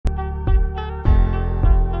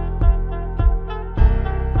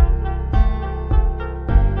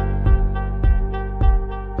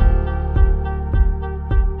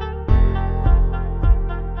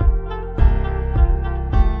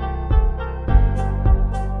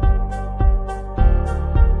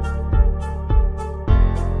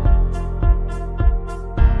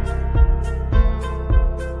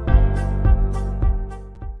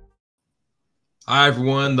Hi,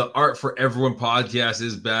 everyone. The Art for Everyone podcast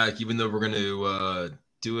is back. Even though we're going to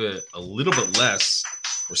do it a little bit less,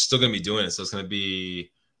 we're still going to be doing it. So it's going to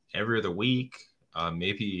be every other week,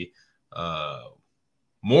 maybe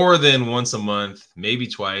more than once a month, maybe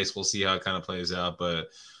twice. We'll see how it kind of plays out. But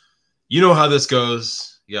you know how this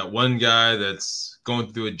goes. You got one guy that's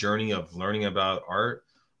going through a journey of learning about art,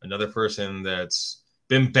 another person that's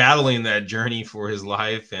been battling that journey for his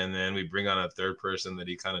life, and then we bring on a third person that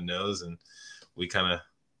he kind of knows, and we kind of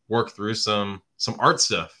work through some art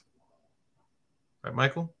stuff. Right,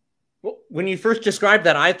 Michael? Well, when you first described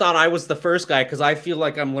that, I thought I was the first guy because I feel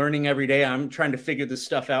like I'm learning every day. I'm trying to figure this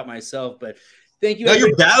stuff out myself. But thank you. No,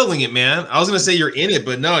 you're battling it, man. I was going to say you're in it,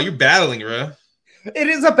 but no, you're battling, bro. It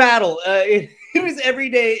is a battle. It is every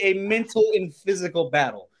day a mental and physical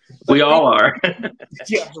battle. But we all are.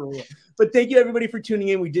 Yeah, for real. But thank you, everybody, for tuning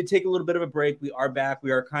in. We did take a little bit of a break. We are back.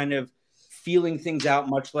 We are kind of feeling things out,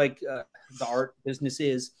 much like the art business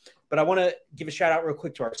is. But I want to give a shout out real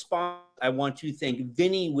quick to our sponsor. I want to thank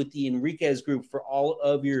Vinnie with the Enriquez Group for all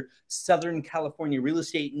of your Southern California real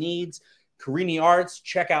estate needs. Carini Arts,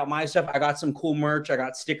 check out my stuff. I got some cool merch. I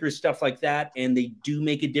got stickers, stuff like that. And they do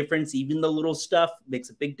make a difference. Even the little stuff makes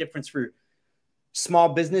a big difference for small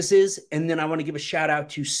businesses. And then I want to give a shout out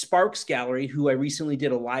to Sparks Gallery, who I recently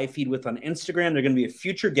did a live feed with on Instagram. They're going to be a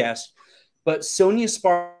future guest. But Sonia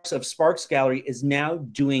Sparks of Sparks Gallery is now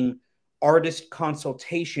doing artist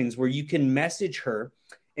consultations where you can message her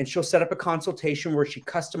and she'll set up a consultation where she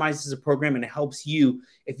customizes a program and helps you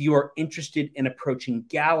if you are interested in approaching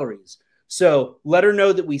galleries. So let her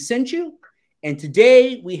know that we sent you. And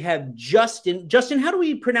today we have Justin. Justin, how do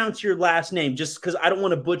we pronounce your last name? Just because I don't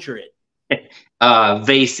want to butcher it.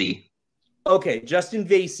 Vasey. Okay, Justin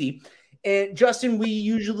Vasey. And Justin, we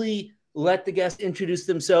usually let the guests introduce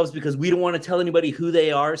themselves because we don't want to tell anybody who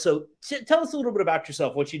they are. So tell us a little bit about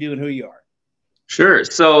yourself, what you do and who you are. Sure.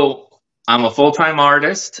 So I'm a full-time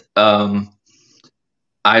artist. I've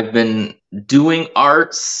been doing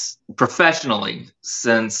arts professionally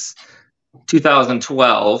since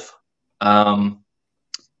 2012.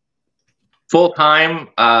 Full-time,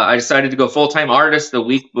 I decided to go full-time artist the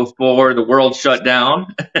week before the world shut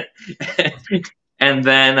down. And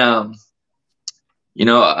then,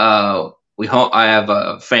 I have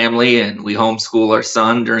a family and we homeschool our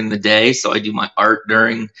son during the day. So I do my art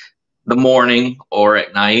during the morning or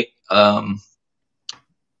at night.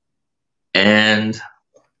 And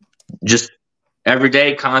just every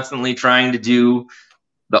day constantly trying to do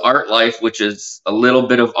the art life, which is a little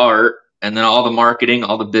bit of art, and then all the marketing,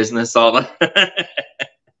 all the business, all the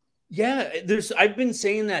Yeah, I've been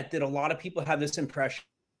saying that a lot of people have this impression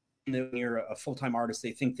that when you're a full-time artist,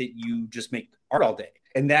 they think that you just make art all day.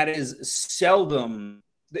 And that is seldom,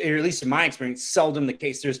 or at least in my experience, seldom the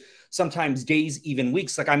case. There's sometimes days, even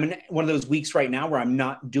weeks. Like I'm in one of those weeks right now where I'm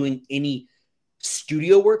not doing any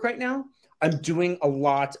studio work right now. I'm doing a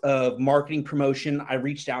lot of marketing promotion. I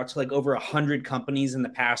reached out to like over 100 companies in the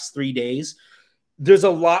past 3 days. There's a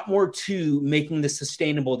lot more to making this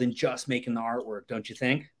sustainable than just making the artwork, don't you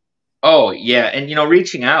think? Oh, yeah. And,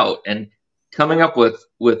 reaching out and coming up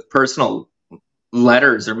with personal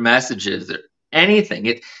letters or messages or anything.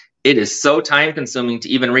 It is so time consuming to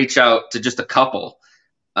even reach out to just a couple,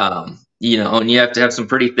 and you have to have some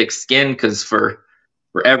pretty thick skin because for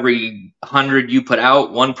every 100 you put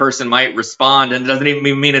out, one person might respond, and it doesn't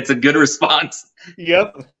even mean it's a good response.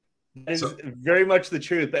 Yep. That is very much the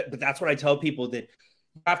truth. But that's what I tell people, that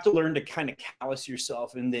you have to learn to kind of callous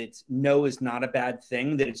yourself, and that no is not a bad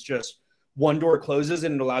thing, that it's just one door closes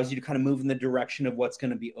and it allows you to kind of move in the direction of what's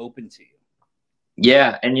going to be open to you.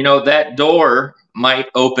 Yeah. And that door might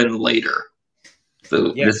open later.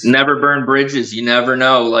 So Just never burn bridges. You never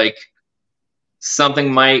know, like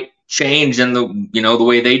something might change in the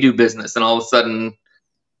way they do business, and all of a sudden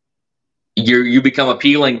you become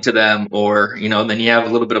appealing to them, or then you have a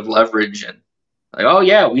little bit of leverage, and like, oh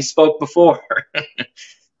yeah, we spoke before.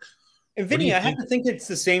 And Vinnie, I have to think it's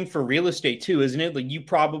the same for real estate too, isn't it? Like you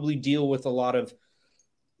probably deal with a lot of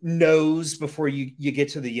no's before you get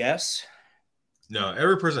to the yes. No,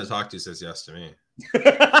 every person I talk to says yes to me.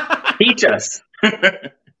 Teach us.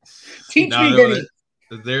 Teach me, Vinnie.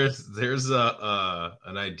 There's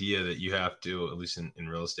an idea that you have to, at least in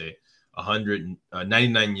real estate,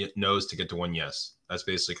 99 no's to get to one yes. That's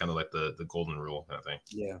basically kind of like the golden rule kind of thing.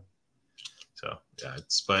 Yeah. So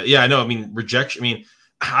yeah, I know. I mean, rejection. I mean,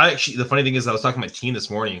 the funny thing is, I was talking to my team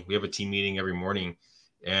this morning. We have a team meeting every morning,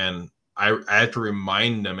 and I have to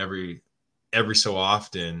remind them every so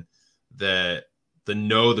often that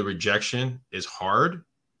the rejection is hard.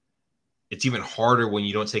 It's even harder when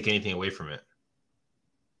you don't take anything away from it.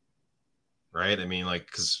 right? I mean, like,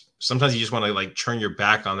 because sometimes you just want to like turn your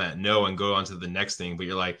back on that no and go on to the next thing, but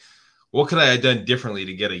you're like, what could I have done differently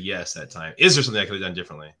to get a yes that time? Is there something I could have done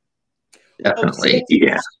differently? Definitely,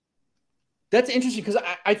 yeah. That's interesting because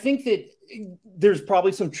I think that there's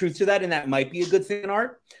probably some truth to that, and that might be a good thing in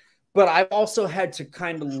art. But I've also had to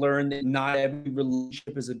kind of learn that not every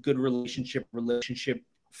relationship is a good relationship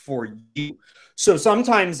for you. So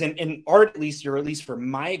sometimes in art, at least, or at least for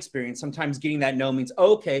my experience, sometimes getting that no means,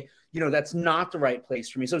 oh, okay, you know, that's not the right place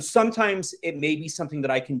for me. So sometimes it may be something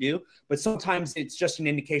that I can do, but sometimes it's just an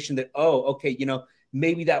indication that, oh, okay, you know,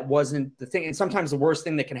 maybe that wasn't the thing. And sometimes the worst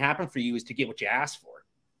thing that can happen for you is to get what you asked for.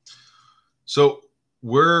 So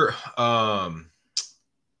we're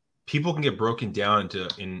people can get broken down into,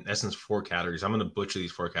 in essence, 4 categories. I'm going to butcher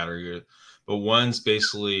these 4 categories, but one's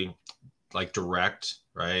basically like direct,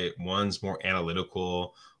 right? One's more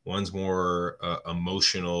analytical, one's more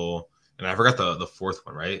emotional, and I forgot the 4th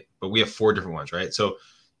one, right? But we have 4 different ones, right? So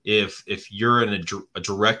if you're in a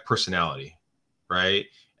direct personality, right,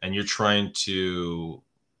 and you're trying to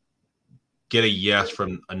get a yes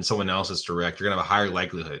from someone else that's direct, you're gonna have a higher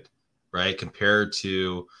likelihood, right, compared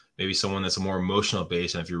to maybe someone that's a more emotional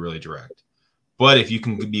based, and if you're really direct. But if you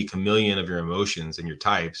can be a chameleon of your emotions and your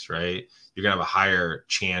types, right, you're gonna have a higher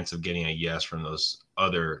chance of getting a yes from those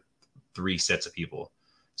other 3 sets of people.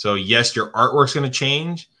 So yes, your artwork's gonna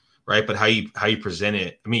change, right? But how you present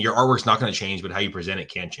it, I mean, your artwork's not gonna change, but how you present it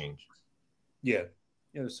can change. Yeah,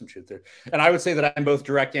 there's some truth there. And I would say that I'm both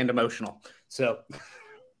direct and emotional. So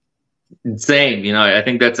Same, you know, I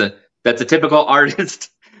think that's a typical artist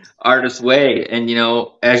way. And, you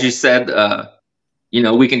know, as you said, you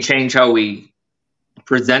know, we can change how we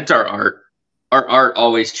present our art. Our art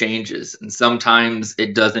always changes, and sometimes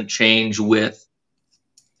it doesn't change with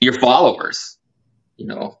your followers. You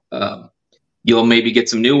know, you'll maybe get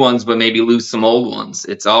some new ones, but maybe lose some old ones.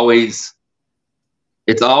 It's always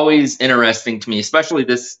interesting to me, especially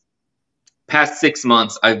this past 6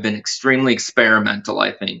 months. I've been extremely experimental,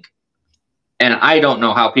 I think. And I don't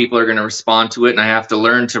know how people are going to respond to it. And I have to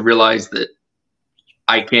learn to realize that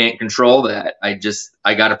I can't control that. I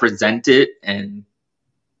got to present it. And,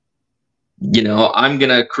 you know, I'm going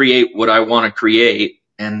to create what I want to create.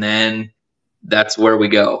 And then that's where we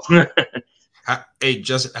go. Hey,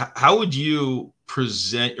 Justin, how would you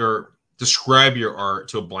present or describe your art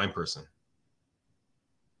to a blind person?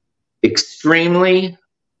 Extremely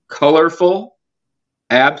colorful,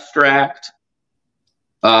 abstract,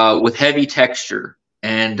 with heavy texture,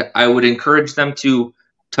 and I would encourage them to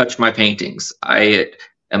touch my paintings. I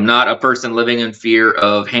am not a person living in fear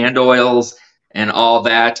of hand oils and all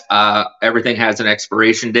that. Everything has an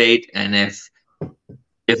expiration date, and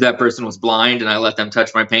if that person was blind and I let them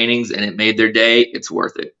touch my paintings and it made their day, it's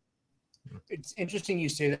worth it. It's interesting you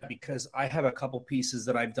say that, because I have a couple pieces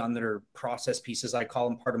that I've done that are process pieces. I call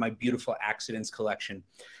them part of my Beautiful Accidents collection,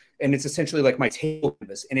 and it's essentially like my table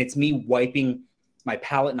canvas, and it's me wiping my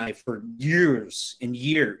palette knife for years and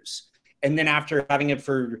years. And then after having it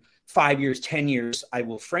for 5 years, 10 years, I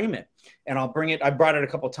will frame it and I'll bring it. I brought it a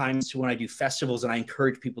couple of times to when I do festivals, and I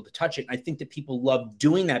encourage people to touch it. And I think that people love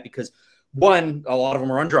doing that because, one, a lot of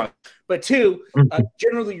them are on drugs, but two,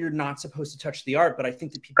 generally you're not supposed to touch the art. But I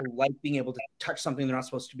think that people like being able to touch something they're not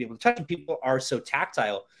supposed to be able to touch. And people are so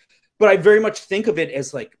tactile. But I very much think of it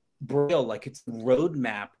as like Braille, like it's the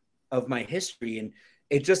roadmap of my history. And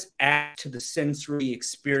it just adds to the sensory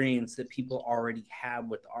experience that people already have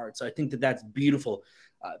with art. So I think that that's beautiful,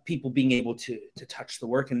 people being able to touch the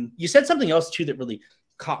work. And you said something else too that really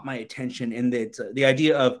caught my attention, and that the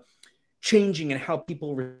idea of changing and how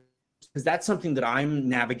people, because that's something that I'm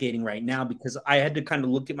navigating right now, because I had to kind of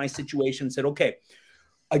look at my situation and said, okay,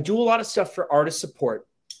 I do a lot of stuff for artist support,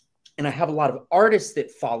 and I have a lot of artists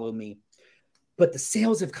that follow me, but the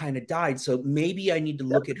sales have kind of died. So maybe I need to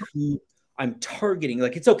look at who I'm targeting.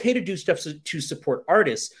 Like, it's okay to do stuff to support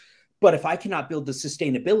artists, but if I cannot build the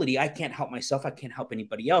sustainability, I can't help myself. I can't help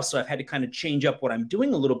anybody else. So I've had to kind of change up what I'm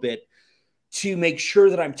doing a little bit to make sure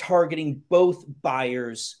that I'm targeting both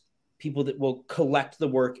buyers, people that will collect the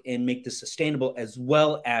work and make this sustainable, as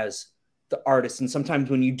well as the artists. And sometimes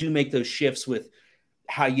when you do make those shifts with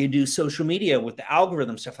how you do social media, with the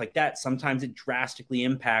algorithm, stuff like that, sometimes it drastically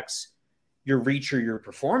impacts your reach or your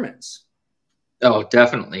performance. Oh,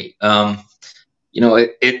 definitely. You know,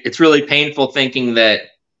 it's really painful thinking that a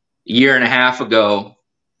year and a half ago,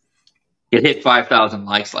 it hit 5,000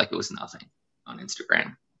 likes like it was nothing on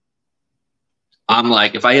Instagram. I'm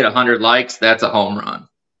like, if I hit 100 likes, that's a home run.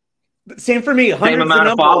 Same for me. Same amount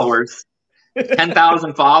of followers,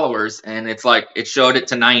 10,000 followers, and it's like it showed it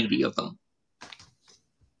to 90 of them.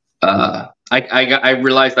 I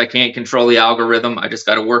realized I can't control the algorithm. I just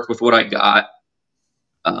got to work with what I got.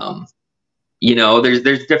 You know,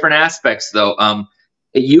 there's different aspects though.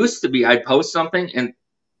 It used to be I'd post something and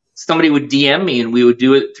somebody would DM me and we would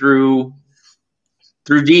do it through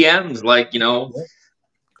DMs, like, you know,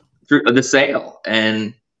 through the sale,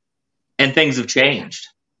 and things have changed.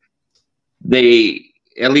 They,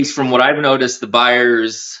 at least from what I've noticed, the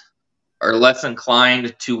buyers are less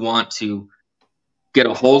inclined to want to get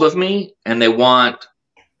a hold of me, and they want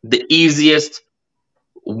the easiest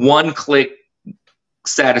one-click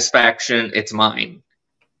satisfaction. It's mine.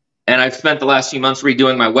 And I've spent the last few months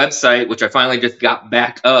redoing my website, which I finally just got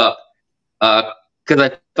back up because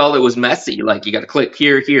I felt it was messy. Like, you got to click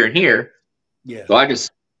here, here, and here. Yeah. So I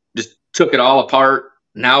just took it all apart.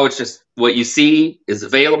 Now it's just what you see is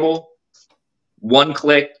available. One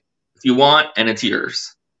click if you want, and it's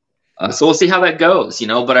yours. So we'll see how that goes, you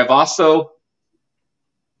know. But I've also,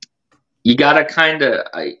 you got to kind of,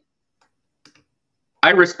 I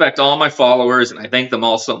respect all my followers, and I thank them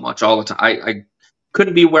all so much all the time. I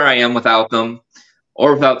couldn't be where I am without them,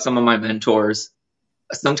 or without some of my mentors.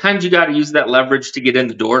 Sometimes you got to use that leverage to get in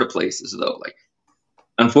the door to places, though. Like,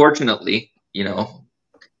 unfortunately, you know,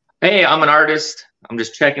 hey, I'm an artist. I'm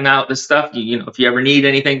just checking out this stuff. You know, if you ever need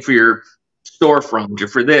anything for your storefront or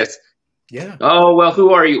for this. Yeah. Oh, well,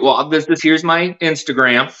 who are you? Well, here's my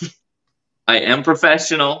Instagram. I am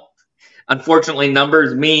professional. Unfortunately,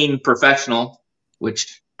 numbers mean professional,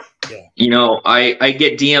 which, you know, I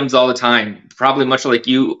get DMs all the time, probably much like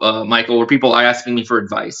you, Michael, where people are asking me for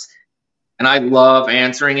advice. And I love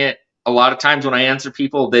answering it. A lot of times when I answer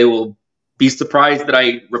people, they will be surprised that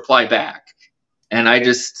I reply back. And I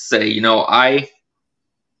just say, you know, I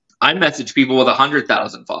message people with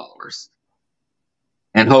 100,000 followers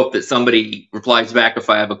and hope that somebody replies back if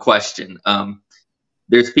I have a question.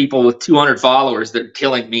 There's people with 200 followers that are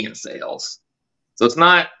killing me in sales. So it's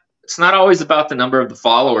not always about the number of the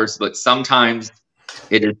followers, but sometimes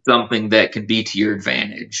it is something that can be to your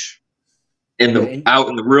advantage out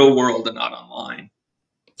in the real world and not online.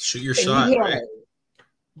 Shoot your shot. Right?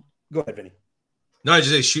 Go ahead, Vinnie. No, I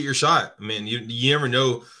just say shoot your shot. I mean, you never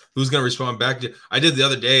know who's going to respond back to you. I did the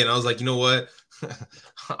other day, and I was like, you know what?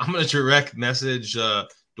 I'm going to direct message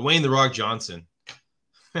Dwayne "The Rock" Johnson.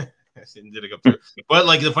 Did it go through? But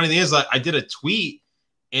like, the funny thing is, like, I did a tweet,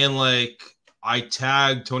 and like, I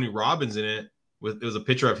tagged Tony Robbins in it. It was a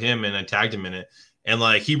picture of him, and I tagged him in it. And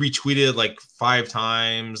like, he retweeted like 5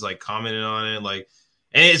 times, like commented on it. Like,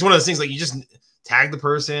 and it's one of those things, like, you just tag the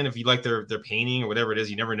person if you like their painting or whatever it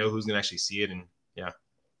is. You never know who's going to actually see it. And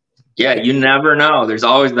yeah, you never know. There's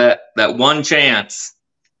always that one chance.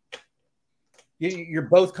 You're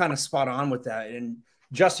both kind of spot on with that. And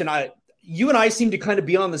Justin, you and I seem to kind of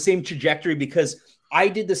be on the same trajectory, because I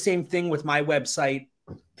did the same thing with my website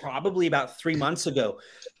probably about 3 months ago.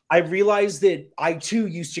 I realized that I too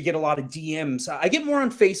used to get a lot of DMs. I get more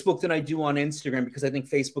on Facebook than I do on Instagram, because I think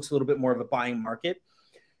Facebook's a little bit more of a buying market,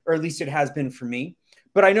 or at least it has been for me.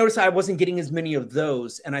 But I noticed I wasn't getting as many of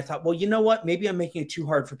those. And I thought, well, you know what? Maybe I'm making it too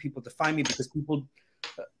hard for people to find me, because people,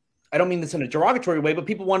 I don't mean this in a derogatory way, but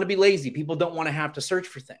people want to be lazy. People don't want to have to search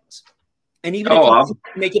for things. And even if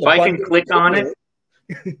make it, if I can click on it,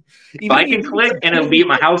 if I can click and it'll be at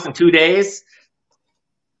my house in 2 days,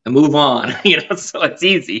 and move on, you know, so it's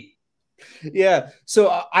easy. Yeah.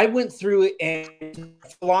 So I went through it, and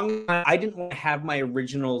for a long time, I didn't want to have my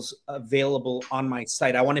originals available on my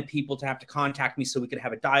site. I wanted people to have to contact me so we could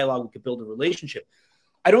have a dialogue, we could build a relationship.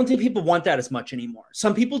 I don't think people want that as much anymore.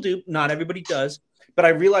 Some people do, not everybody does, but I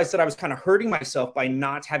realized that I was kind of hurting myself by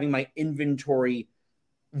not having my inventory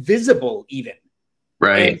visible even.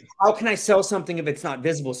 Right. And how can I sell something if it's not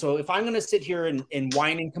visible? So if I'm going to sit here and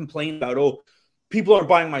whine and complain about, oh, people aren't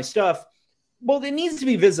buying my stuff, well, it needs to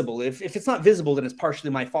be visible. If it's not visible, then it's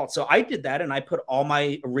partially my fault. So I did that, and I put all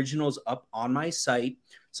my originals up on my site.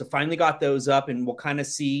 So finally got those up, and we'll kind of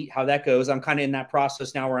see how that goes. I'm kind of in that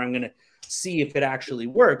process now where I'm going to see if it actually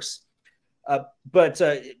works. But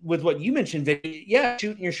with what you mentioned, Vinnie, yeah,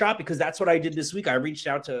 shooting your shot, because that's what I did this week. I reached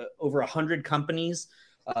out to over 100 companies,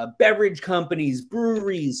 beverage companies,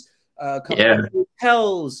 breweries,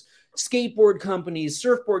 hotels, skateboard companies,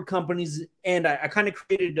 surfboard companies, and I kind of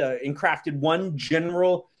created and crafted one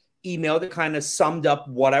general email that kind of summed up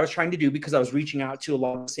what I was trying to do, because I was reaching out to a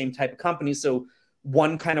lot of the same type of companies. So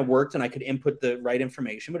one kind of worked, and I could input the right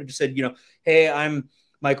information, but it just said, you know, hey, I'm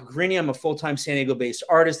Michael Carini. I'm a full-time San Diego-based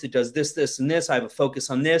artist that does this, this, and this. I have a focus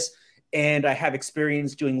on this, and I have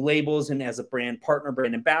experience doing labels and as a brand partner,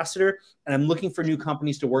 brand ambassador, and I'm looking for new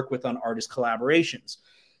companies to work with on artist collaborations.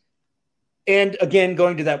 And again,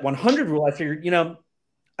 going to that 100 rule, I figured, you know,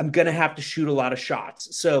 I'm going to have to shoot a lot of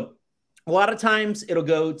shots. So A lot of times it'll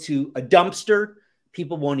go to a dumpster.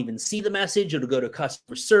 People won't even see the message. It'll go to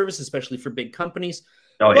customer service, especially for big companies.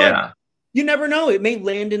 Oh, but yeah. You never know. It may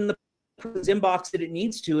land in the person's inbox that it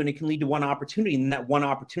needs to, and it can lead to one opportunity, and that one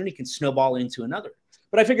opportunity can snowball into another.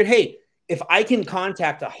 But I figured, hey, if I can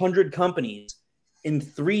contact 100 companies in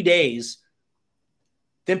 3 days,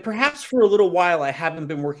 then perhaps for a little while I haven't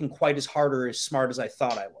been working quite as hard or as smart as I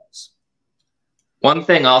thought I was. One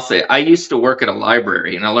thing I'll say, I used to work at a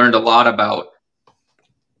library, and I learned a lot about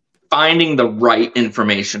finding the right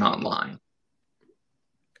information online.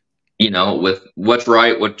 You know, with what's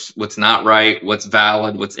right, what's not right, what's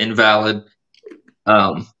valid, what's invalid.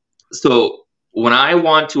 So when I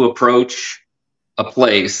want to approach a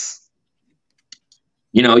place,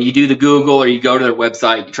 you know, you do the Google or you go to their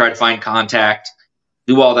website, you try to find contact,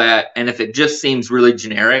 do all that. And if it just seems really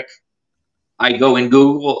generic, I go in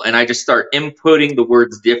Google and I just start inputting the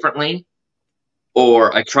words differently,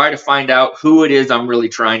 or I try to find out who it is I'm really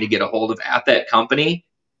trying to get a hold of at that company.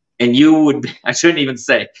 And I shouldn't even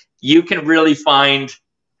say, you can really find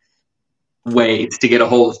ways to get a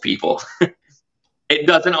hold of people. It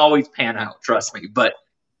doesn't always pan out, trust me, but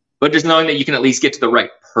just knowing that you can at least get to the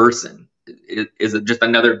right person is just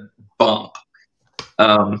another bump.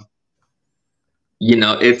 You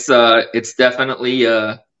know, it's definitely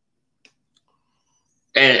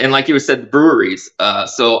and like you said, the breweries.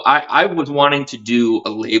 So I was wanting to do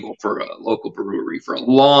a label for a local brewery for a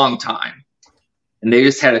long time, and they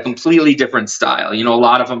just had a completely different style. You know, a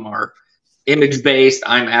lot of them are image based.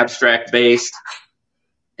 I'm abstract based,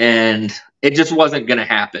 and it just wasn't going to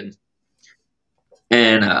happen.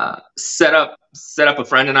 And set up a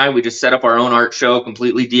friend and I. We just set up our own art show,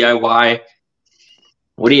 completely DIY.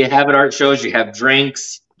 What do you have at art shows? You have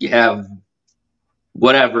drinks, you have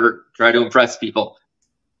whatever. Try to impress people.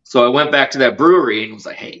 So I went back to that brewery and was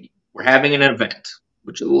like, "Hey, we're having an event.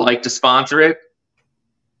 Would you like to sponsor it?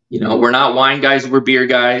 You know, we're not wine guys, we're beer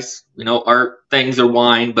guys. You know, our things are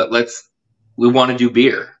wine, but we want to do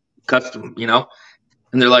beer, custom, you know."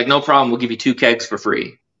 And they're like, "No problem. We'll give you 2 kegs for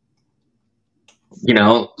free." You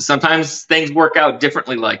know, sometimes things work out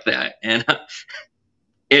differently like that, and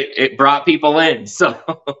it brought people in. So,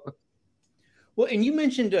 well, and you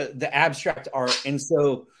mentioned the abstract art, and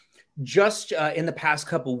so just in the past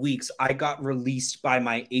couple weeks, I got released by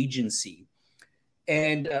my agency.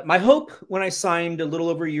 And my hope when I signed a little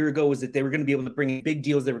over a year ago was that they were going to be able to bring in big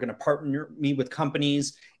deals. They were going to partner me with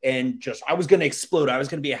companies, and I was going to explode. I was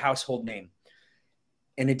going to be a household name.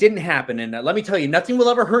 And it didn't happen. And let me tell you, nothing will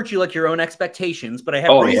ever hurt you like your own expectations. But I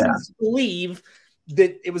have reasons to believe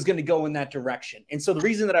that it was going to go in that direction. And so the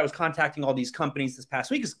reason that I was contacting all these companies this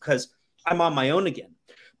past week is because I'm on my own again.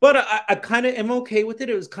 But I kind of am okay with it.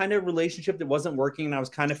 It was kind of a relationship that wasn't working. And I was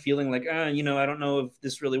kind of feeling like, you know, I don't know if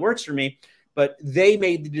this really works for me. But they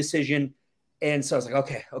made the decision. And so I was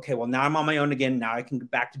like, okay, well, now I'm on my own again. Now I can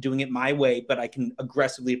get back to doing it my way, but I can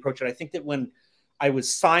aggressively approach it. I think that when I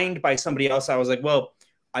was signed by somebody else, I was like, well,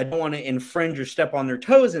 I don't want to infringe or step on their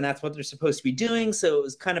toes, and that's what they're supposed to be doing. So it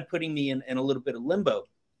was kind of putting me in a little bit of limbo.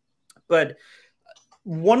 But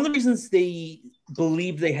one of the reasons they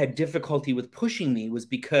believed they had difficulty with pushing me was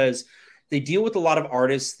because they deal with a lot of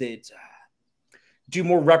artists that do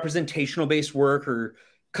more representational-based work or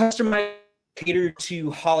customize, cater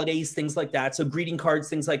to holidays, things like that. So greeting cards,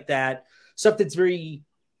 things like that, stuff that's very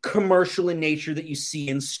commercial in nature that you see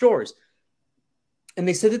in stores. And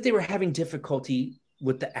they said that they were having difficulty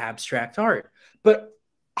with the abstract art, but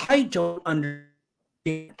I don't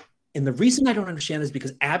understand. And the reason I don't understand is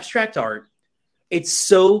because abstract art, it's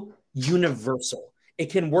so universal. It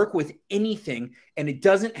can work with anything, and it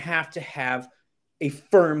doesn't have to have a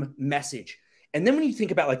firm message. And then when you think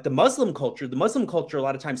about like the Muslim culture a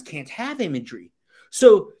lot of times can't have imagery.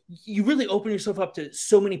 So you really open yourself up to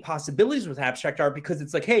so many possibilities with abstract art, because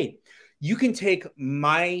it's like, hey, you can take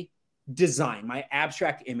my design, my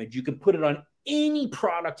abstract image, you can put it on any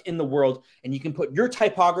product in the world, and you can put your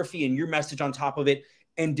typography and your message on top of it,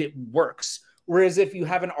 and it works. Whereas if you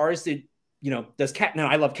have an artist that, you know, does cat, now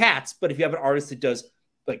I love cats, but if you have an artist that does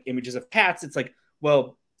like images of cats, it's like,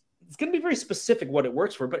 well, it's going to be very specific what it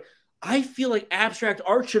works for. But I feel like abstract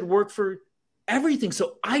art should work for everything.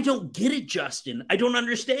 So I don't get it, Justin. I don't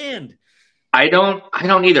understand. I don't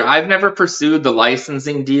either. I've never pursued the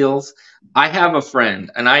licensing deals. I have a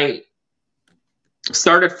friend, and I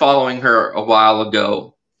started following her a while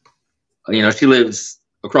ago. You know, she lives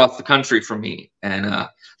across the country from me, and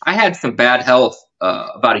I had some bad health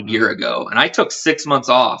about a year ago, and I took 6 months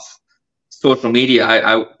off social media.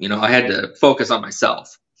 I had to focus on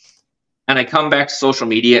myself, and I come back to social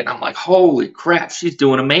media, and I'm like, holy crap, she's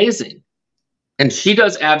doing amazing. And she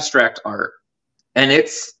does abstract art, and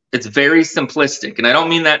it's it's very simplistic, and I don't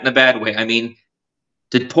mean that in a bad way. I mean,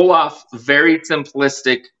 to pull off very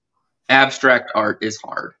simplistic abstract art is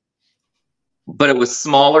hard. But it was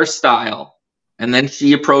smaller style, and then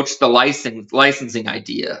she approached the licensing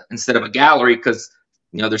idea instead of a gallery because,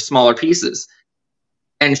 you know, they're smaller pieces.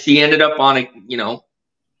 And she ended up on a, you know,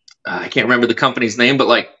 I can't remember the company's name, but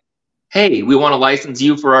like, hey, we want to license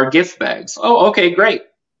you for our gift bags. Oh, okay, great.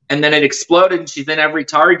 And then it exploded, and she's in every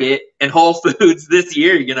Target and Whole Foods this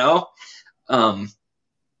year, you know? And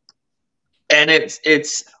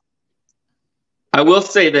it's, I will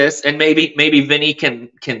say this, and maybe Vinnie can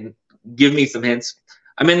give me some hints.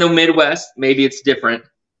 I'm in the Midwest. Maybe it's different.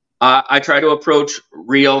 I try to approach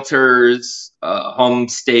realtors, home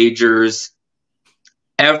stagers.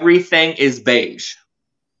 Everything is beige.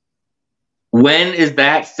 When is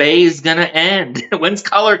that phase gonna end? When's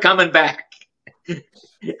color coming back?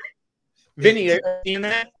 Vinnie, are you seeing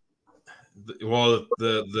that? Well,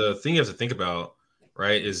 the thing you have to think about,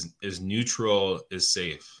 right, is neutral is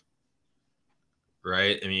safe,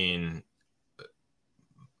 right? I mean,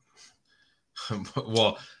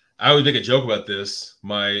 well, I always make a joke about this.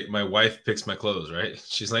 My wife picks my clothes, right?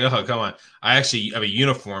 She's like, "Oh, come on! I actually have a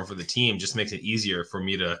uniform for the team. Just makes it easier for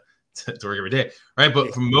me to work every day, right?"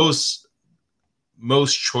 But for most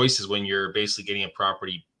choices, when you're basically getting a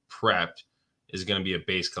property prepped, is going to be a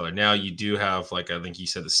base color. Now you do have, like I think you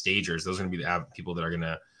said, the stagers. Those are going to be the people that are going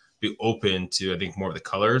to be open to, I think, more of the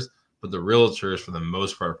colors. But the realtors, for the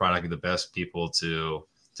most part, are probably the best people to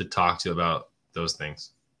talk to about those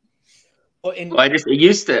things. Well, it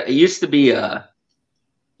used to be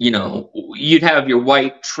you know, you'd have your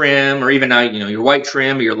white trim, or even now, you know, your white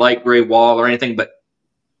trim or your light gray wall or anything, but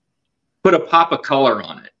put a pop of color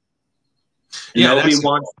on it. Yeah,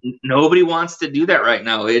 nobody wants to do that right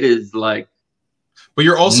now. It is like, but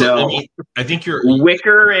you're also, no. I mean, I think you're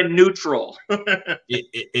wicker and neutral.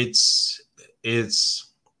 it's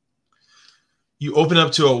you open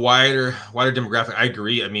up to a wider demographic. I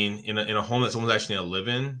agree. I mean, in a home that someone's actually going to live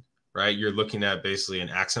in, right? You're looking at basically an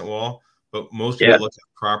accent wall, but most people look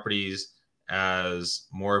at properties as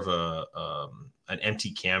more of an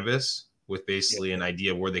empty canvas with basically an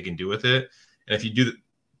idea of where they can do with it. And if you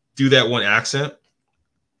do that one accent,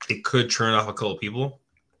 it could turn off a couple of people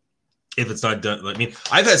if it's not done. I mean,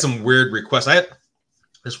 I've had some weird requests. I had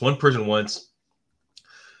this one person once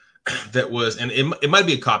that was, and it might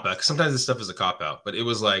be a cop out, because sometimes this stuff is a cop out, but it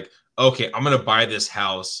was like, okay, I'm gonna buy this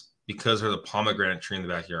house because there's a pomegranate tree in the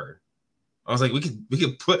backyard. I was like, we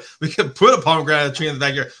could put a pomegranate tree in the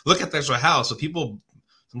backyard. Look at the actual house. So people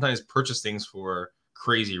sometimes purchase things for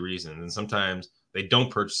crazy reasons, and sometimes they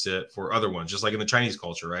don't purchase it for other ones. Just like in the Chinese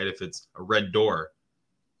culture, right? If it's a red door,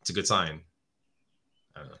 it's a good sign.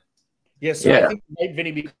 I don't know. Yeah, so I think, right,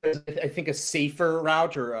 Vinnie, because I think a safer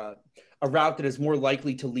route, or a route that is more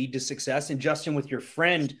likely to lead to success. And Justin, with your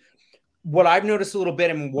friend, what I've noticed a little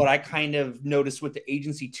bit, and what I kind of noticed with the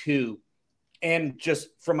agency too, and just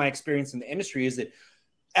from my experience in the industry, is that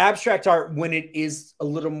abstract art, when it is a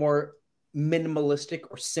little more minimalistic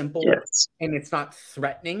or simple, and it's not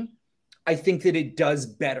threatening, I think that it does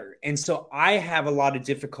better. And so I have a lot of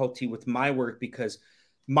difficulty with my work because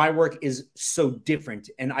my work is so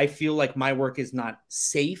different, and I feel like my work is not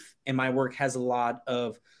safe, and my work has a lot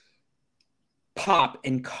of pop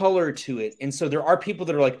and color to it. And so there are people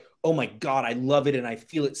that are like, oh my God, I love it, and I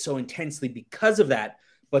feel it so intensely because of that.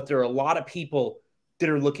 But there are a lot of people that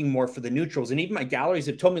are looking more for the neutrals. And even my galleries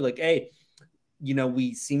have told me, like, hey, you know,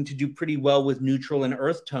 we seem to do pretty well with neutral and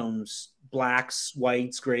earth tones, blacks,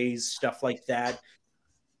 whites, grays, stuff like that.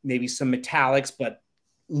 Maybe some metallics, but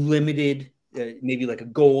limited, maybe like a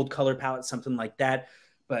gold color palette, something like that,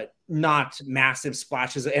 but not massive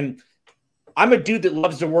splashes. And I'm a dude that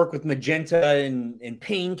loves to work with magenta and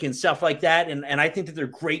pink and stuff like that. And I think that they're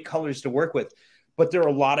great colors to work with. But there are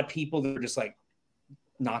a lot of people that are just like,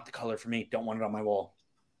 not the color for me. Don't want it on my wall.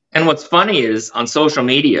 And what's funny is on social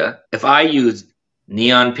media, if I use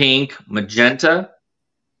neon pink, magenta,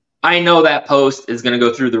 I know that post is going to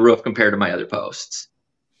go through the roof compared to my other posts.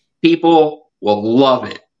 People will love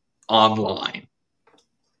it online.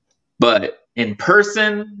 But in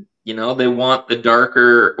person, you know, they want the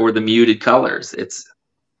darker or the muted colors. It's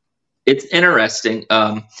interesting.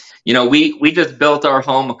 You know, we just built our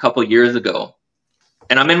home a couple years ago.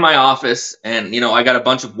 And I'm in my office, and, you know, I got a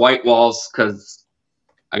bunch of white walls because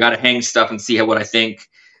I got to hang stuff and see what I think.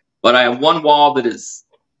 But I have one wall that is,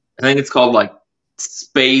 I think it's called like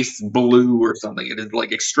space blue or something. It is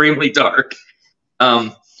like extremely dark.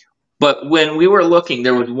 But when we were looking,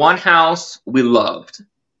 there was one house we loved,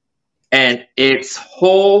 and its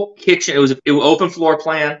whole kitchen, it was open floor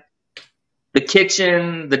plan. The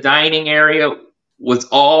kitchen, the dining area was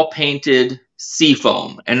all painted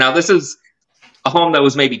seafoam. And now this is a home that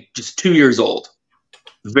was maybe just 2 years old,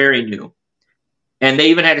 very new. And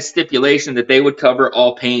they even had a stipulation that they would cover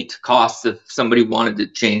all paint costs if somebody wanted to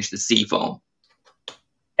change the seafoam.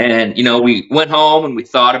 And, you know, we went home and we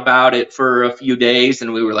thought about it for a few days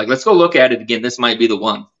and we were like, let's go look at it again. This might be the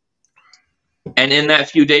one. And in that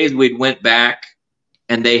few days, we went back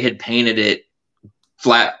and they had painted it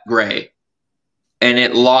flat gray. And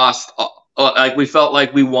it lost, like we felt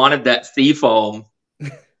like we wanted that seafoam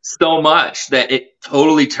so much that it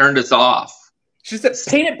totally turned us off. She said,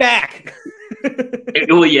 paint it back.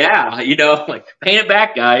 Well, yeah, you know, like paint it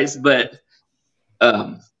back, guys. But,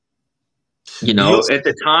 you know, at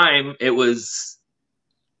the time it was,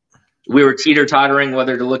 we were teeter-tottering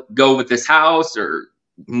whether to go with this house or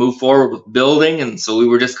move forward with building. And so we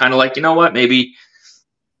were just kind of like, you know what, maybe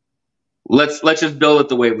let's just build it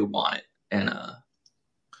the way we want it. And,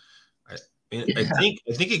 I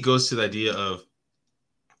think it goes to the idea of,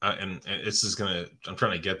 and this is I'm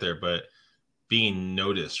trying to get there, but being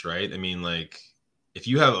noticed, right? I mean, like if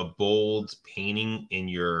you have a bold painting in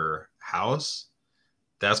your house,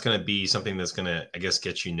 that's going to be something that's going to, I guess,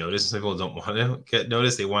 get you noticed. Some people don't want to get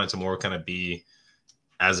noticed. They want it to more kind of be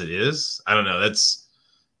as it is. I don't know.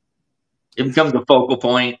 It becomes a focal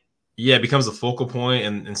point. Yeah, it becomes a focal point,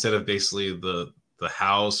 and instead of basically the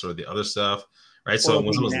house or the other stuff, right? So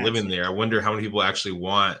when someone's living there, I wonder how many people actually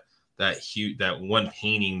want that one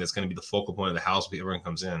painting that's going to be the focal point of the house when everyone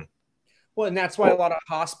comes in. Well, and that's why a lot of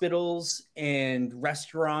hospitals and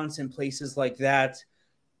restaurants and places like that,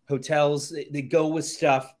 hotels, they go with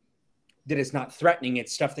stuff that is not threatening.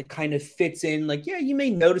 It's stuff that kind of fits in. Like, yeah, you may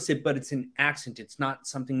notice it, but it's an accent. It's not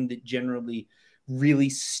something that generally really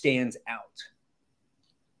stands out.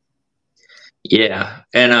 Yeah.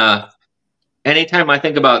 And anytime I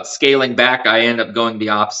think about scaling back, I end up going the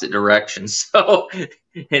opposite direction. So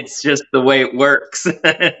it's just the way it works.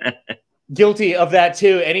 Guilty of that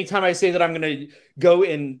too. Anytime I say that I'm going to go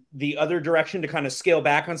in the other direction to kind of scale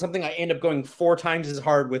back on something, I end up going 4 times as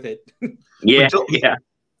hard with it. Yeah. Yeah.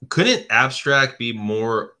 Couldn't abstract be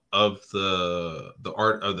more of the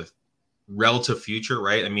art of the relative future,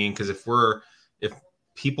 right? I mean, because if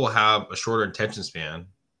people have a shorter attention span,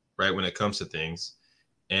 right, when it comes to things,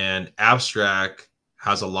 and abstract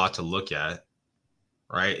has a lot to look at,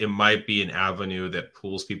 right? It might be an avenue that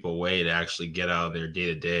pulls people away to actually get out of their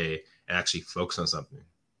day-to-day and actually focus on something.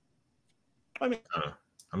 I mean,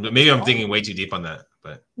 maybe I'm thinking way too deep on that,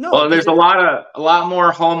 but no. Well, there's a lot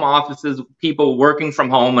more home offices, people working from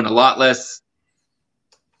home, and a lot less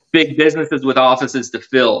big businesses with offices to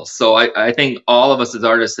fill. So I think all of us as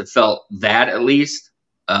artists have felt that at least.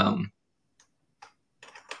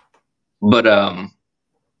 But I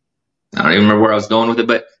don't even remember where I was going with it,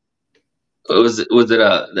 but was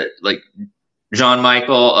it like John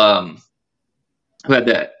Michael, who had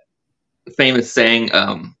that famous saying,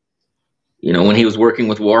 you know, when he was working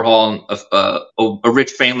with Warhol, a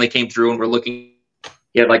rich family came through and were looking,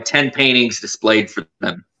 he had like 10 paintings displayed for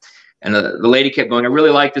them. And the lady kept going, I really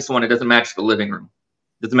like this one. It doesn't match the living room.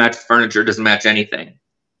 It doesn't match the furniture. It doesn't match anything.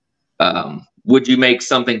 Would you make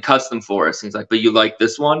something custom for us? And he's like, but you like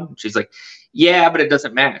this one? She's like, yeah, but it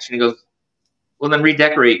doesn't match. And he goes, well, then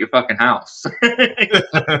redecorate your fucking house.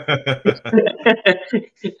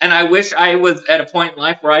 And I wish I was at a point in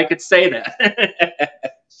life where I could say that.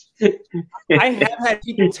 I have had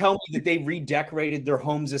people tell me that they redecorated their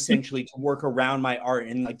homes essentially to work around my art.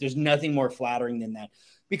 And like, there's nothing more flattering than that,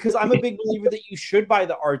 because I'm a big believer that you should buy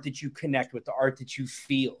the art that you connect with, the art that you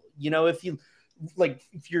feel. You know, if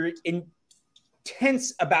you're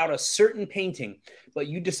intense about a certain painting, but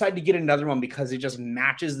you decide to get another one because it just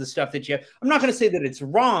matches the stuff that you have. I'm not going to say that it's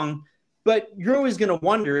wrong, but you're always going to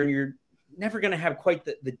wonder, and you're never going to have quite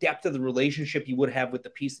the depth of the relationship you would have with the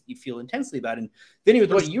piece that you feel intensely about. And Vinnie,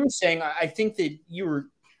 with what you were saying, I think that you were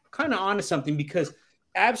kind of onto something, because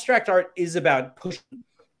abstract art is about pushing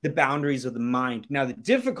the boundaries of the mind. Now, the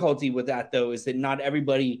difficulty with that, though, is that not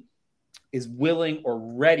everybody is willing or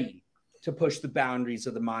ready to push the boundaries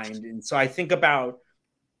of the mind. And so I think about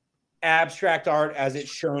abstract art as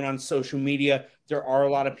it's shown on social media. There are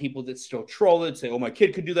a lot of people that still troll it, say, oh, my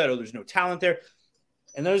kid could do that. Oh, there's no talent there.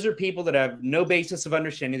 And those are people that have no basis of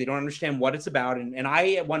understanding. They don't understand what it's about. And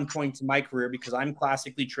I, at one point in my career, because I'm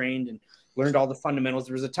classically trained and learned all the fundamentals,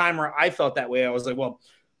 there was a time where I felt that way. I was like, well,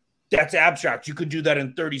 that's abstract. You could do that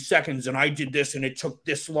in 30 seconds. And I did this and it took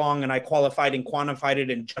this long, and I qualified and quantified it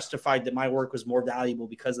and justified that my work was more valuable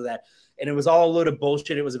because of that. And it was all a load of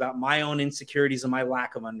bullshit. It was about my own insecurities and my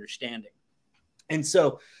lack of understanding. And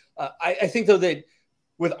so I think, though, that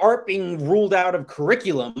with art being ruled out of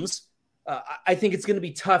curriculums, I think it's going to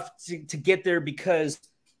be tough to get there because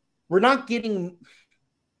we're not getting,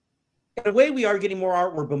 in a way we are getting more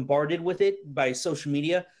art. We're bombarded with it by social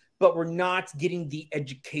media, but we're not getting the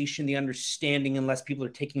education, the understanding, unless people are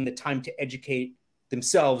taking the time to educate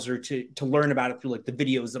themselves or to learn about it through like the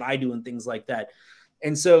videos that I do and things like that.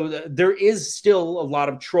 And so there is still a lot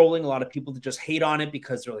of trolling, a lot of people that just hate on it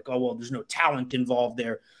because they're like, oh, well, there's no talent involved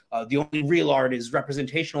there. The only real art is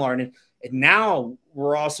representational art. And now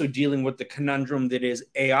we're also dealing with the conundrum that is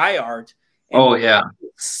AI art. And oh, yeah.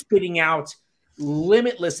 Spitting out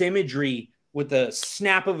limitless imagery with a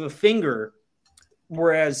snap of a finger,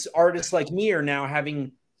 whereas artists like me are now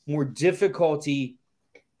having more difficulty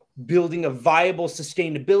building a viable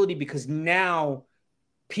sustainability because now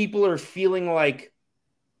people are feeling like,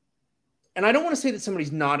 and I don't want to say that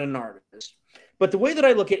somebody's not an artist, but the way that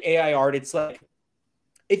I look at AI art, it's like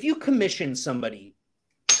if you commission somebody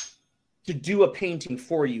to do a painting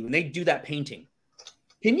for you and they do that painting,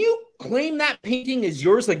 can you claim that painting as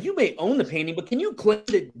yours? Like you may own the painting, but can you claim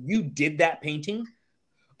that you did that painting?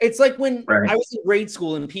 It's like when I was in grade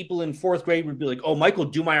school and people in 4th grade would be like, oh, Michael,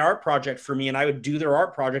 do my art project for me. And I would do their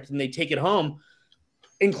art project and they take it home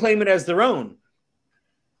and claim it as their own.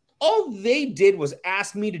 All they did was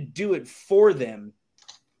ask me to do it for them.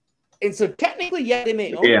 And so technically, yeah, they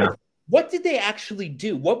may own it. What did they actually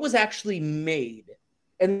do? What was actually made?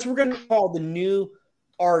 And that's what we're going to call the new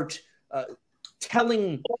art,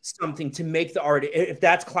 telling something to make the art. If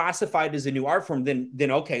that's classified as a new art form, then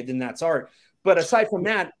okay, then that's art. But aside from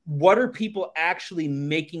that, what are people actually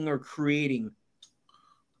making or creating?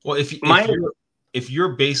 Well, if you're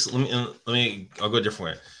based, let me, I'll go a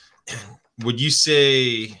different way. Would you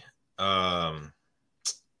say Elon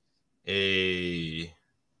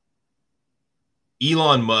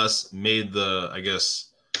Musk made the, I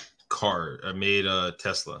guess, car, made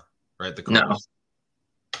Tesla, right? The cars. No.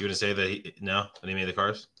 You wouldn't say that no, that he made the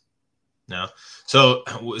cars? No. So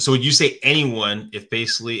would you say anyone, if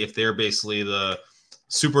they're basically the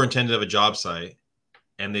superintendent of a job site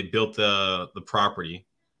and they built the property,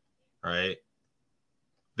 right?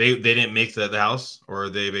 They didn't make the house, or are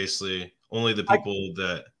they basically only the people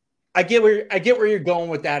that? I get where you're going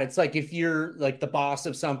with that. It's like if you're like the boss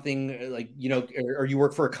of something, like, you know, or you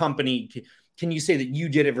work for a company, can you say that you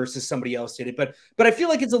did it versus somebody else did it? But I feel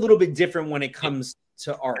like it's a little bit different when it comes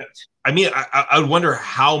to art. I mean, I would wonder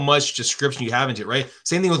how much description you have into it, right?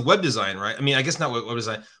 Same thing with web design, right? I mean, I guess not web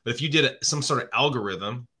design, but if you did some sort of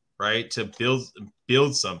algorithm, right, to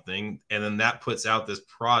build something, and then that puts out this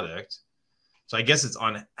product. So I guess it's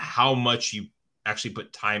on how much you actually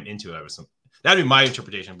put time into it. That'd be my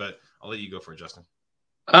interpretation, but I'll let you go for it, Justin.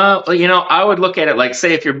 Well, you know, I would look at it like,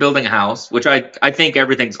 say if you're building a house, which I think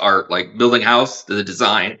everything's art, like building a house, the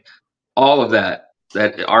design, all of that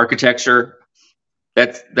architecture,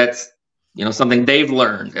 that's you know, something they've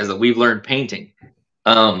learned as we've learned painting.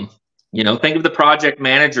 You know, think of the project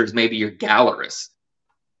managers, maybe your gallerist,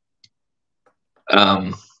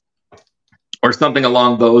 or something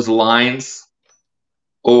along those lines,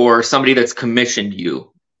 or somebody that's commissioned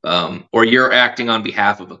you, or you're acting on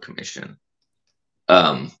behalf of a commission.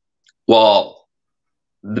 Well,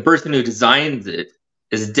 the person who designs it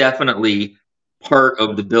is definitely part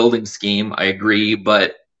of the building scheme. I agree,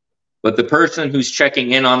 but the person who's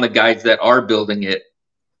checking in on the guys that are building it,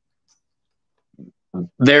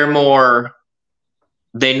 they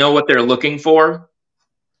know what they're looking for,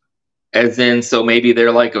 as in, so maybe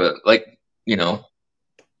they're like, you know,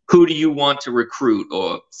 who do you want to recruit?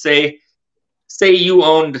 Or say you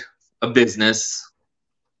owned a business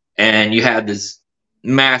and you had this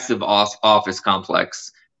massive office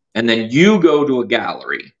complex, and then you go to a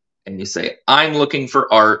gallery and you say, I'm looking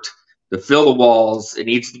for art to fill the walls. It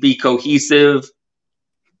needs to be cohesive,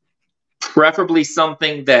 preferably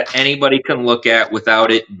something that anybody can look at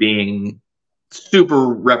without it being super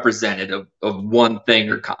representative of one thing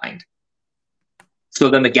or kind. So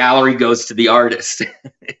then the gallery goes to the artist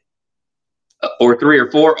or 3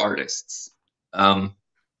 or 4 artists. I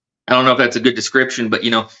don't know if that's a good description, but,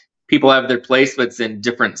 you know, people have their placements in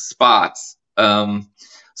different spots.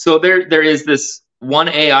 So there is this one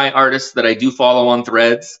AI artist that I do follow on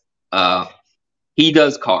Threads. He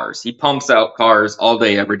does cars. He pumps out cars all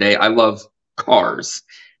day, every day. I love cars,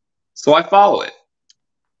 so I follow it.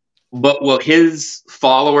 But will his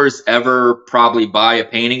followers ever probably buy a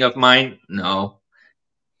painting of mine? No.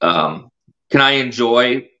 Can I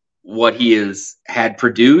enjoy what he has had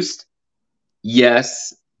produced?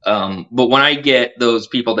 Yes. But when I get those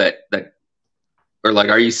people that are like,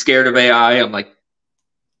 are you scared of AI? I'm like,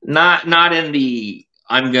 not in the,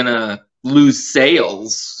 I'm gonna lose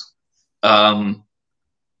sales.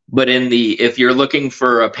 But if you're looking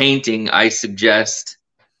for a painting, I suggest,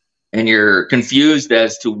 and you're confused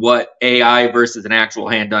as to what AI versus an actual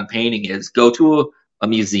hand-done painting is, go to a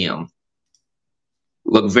museum.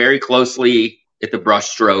 Look very closely at the brush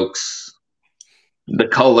strokes, the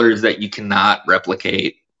colors that you cannot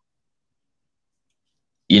replicate.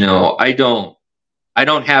 You know, I don't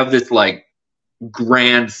have this like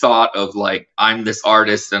grand thought of like, I'm this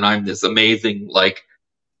artist and I'm this amazing, like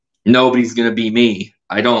nobody's gonna be me.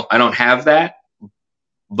 I don't have that,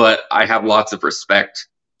 but I have lots of respect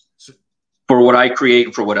for what I create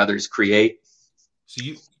and for what others create. So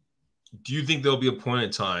do you think there'll be a point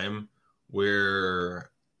in time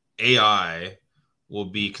where AI will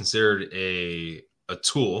be considered a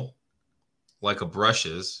tool like a brush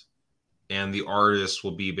is, and the artist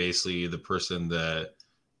will be basically the person that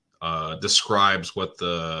describes what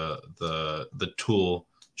the tool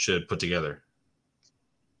should put together?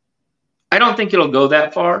 I don't think it'll go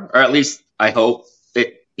that far, or at least I hope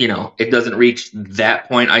it, you know, it doesn't reach that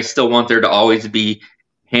point. I still want there to always be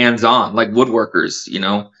hands-on, like woodworkers, you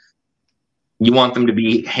know, you want them to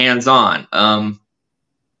be hands-on.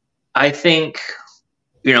 I think,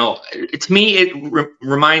 you know, to me, it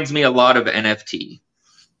reminds me a lot of NFT.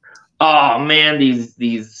 Oh man,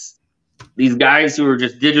 these guys who are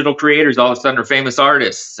just digital creators all of a sudden are famous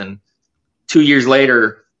artists, and 2 years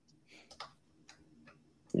later,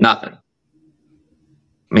 nothing.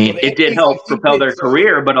 I mean, it did help propel their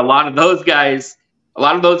career, but a lot of those guys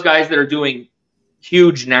that are doing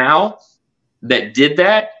huge now that did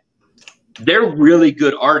that, they're really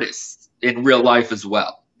good artists in real life as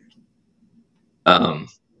well. You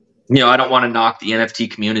know, I don't want to knock the NFT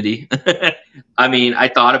community. I mean, I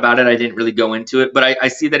thought about it. I didn't really go into it, but I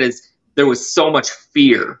see that as there was so much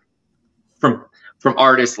fear from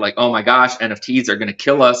artists like, oh my gosh, NFTs are going to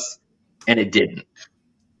kill us. And it didn't.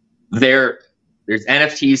 There's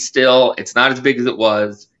NFTs still. It's not as big as it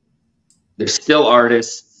was. There's still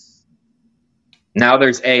artists. Now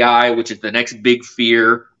there's AI, which is the next big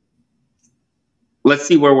fear. Let's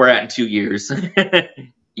see where we're at in 2 years.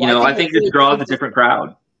 I think this draws a different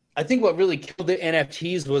crowd. I think what really killed the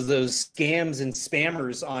NFTs was those scams and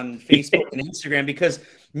spammers on Facebook and Instagram, because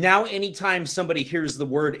now anytime somebody hears the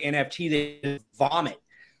word NFT, they vomit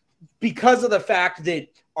because of the fact that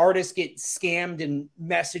artists get scammed and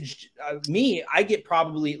messaged me. I get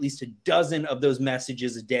probably at least a dozen of those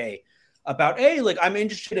messages a day about, hey, like, I'm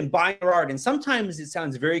interested in buying your art. And sometimes it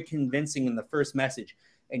sounds very convincing in the first message.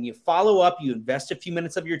 And you follow up, you invest a few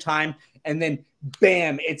minutes of your time, and then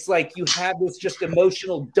bam, it's like you have this just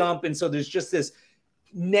emotional dump. And so there's just this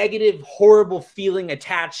negative, horrible feeling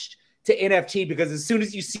attached to NFT, because as soon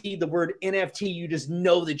as you see the word NFT, you just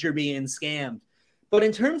know that you're being scammed. But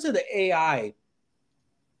in terms of the AI,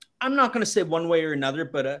 I'm not going to say one way or another,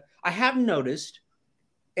 but I have noticed,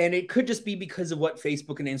 and it could just be because of what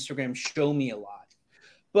Facebook and Instagram show me a lot,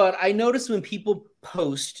 but I notice when people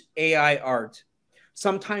post AI art,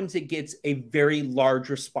 sometimes it gets a very large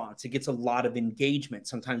response. It gets a lot of engagement,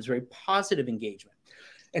 sometimes very positive engagement.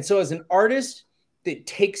 And so as an artist that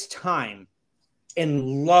takes time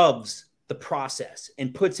and loves the process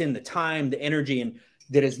and puts in the time, the energy, and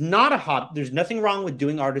that is not a hobby, there's nothing wrong with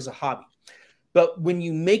doing art as a hobby. But when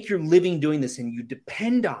you make your living doing this and you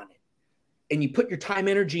depend on it and you put your time,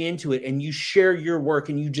 energy into it, and you share your work,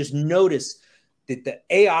 and you just notice that the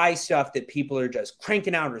AI stuff that people are just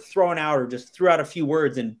cranking out or throwing out, or just threw out a few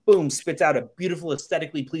words and boom, spits out a beautiful,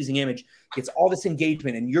 aesthetically pleasing image, gets all this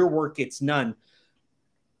engagement, and your work gets none.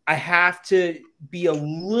 I have to be a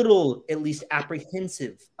little, at least,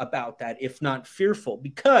 apprehensive about that, if not fearful,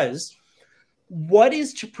 because what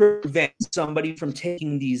is to prevent somebody from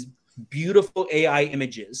taking these beautiful AI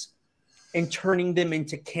images and turning them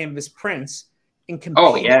into canvas prints and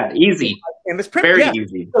oh yeah, easy, canvas print? Very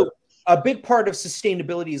easy. So a big part of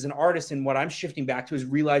sustainability as an artist, and what I'm shifting back to, is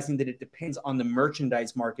realizing that it depends on the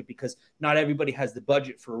merchandise market, because not everybody has the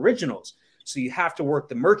budget for originals. So you have to work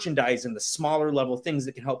the merchandise and the smaller level things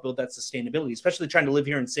that can help build that sustainability, especially trying to live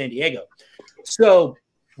here in San Diego. So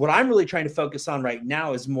what I'm really trying to focus on right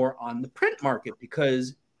now is more on the print market,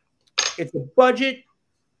 because it's a budget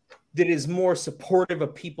that is more supportive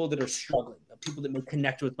of people that are struggling, of people that may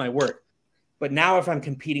connect with my work. But now if I'm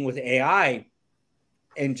competing with AI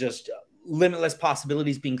and just limitless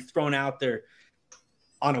possibilities being thrown out there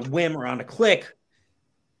on a whim or on a click,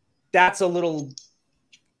 that's a little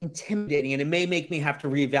intimidating, and it may make me have to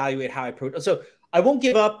reevaluate how I approach. So I won't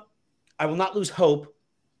give up. I will not lose hope,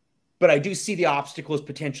 but I do see the obstacles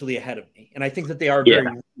potentially ahead of me. And I think that they are very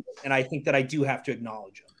real, and I think that I do have to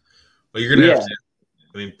acknowledge them. Well, you're going to have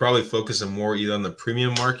to, probably focus on more either on the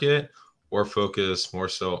premium market or focus more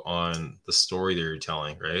so on the story that you're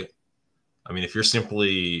telling, right? I mean, if you're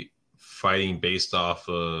simply fighting based off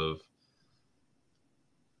of,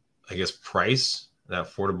 I guess, price, that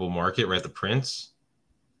affordable market, right? The prints.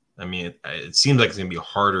 I mean, it seems like it's going to be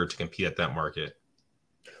harder to compete at that market.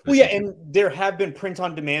 Well, yeah, and there have been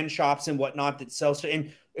print-on-demand shops and whatnot that sell.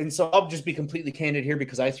 And so I'll just be completely candid here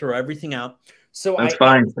because I throw everything out. So That's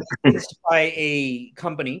fine. by a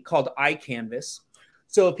company called iCanvas.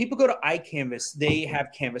 So if people go to iCanvas, they have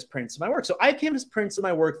canvas prints of my work. So I have canvas prints of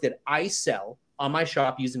my work that I sell on my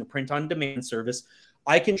shop using a print-on-demand service.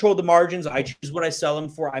 I control the margins. I choose what I sell them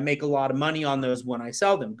for. I make a lot of money on those when I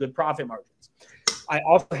sell them, good profit margins. I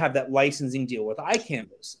also have that licensing deal with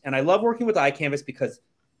iCanvas. And I love working with iCanvas because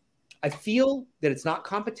I feel that it's not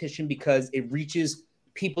competition because it reaches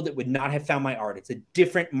people that would not have found my art. It's a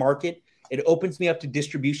different market. It opens me up to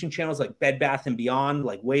distribution channels like Bed Bath & Beyond,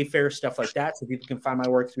 like Wayfair, stuff like that, so people can find my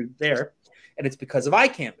work through there. And it's because of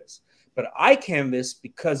iCanvas. But iCanvas,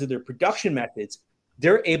 because of their production methods,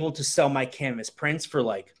 they're able to sell my canvas prints for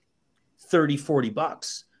like 30, 40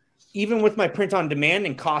 bucks. Even with my print on demand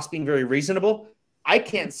and cost being very reasonable, I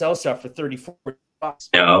can't sell stuff for 30, 40 bucks.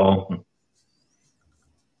 No.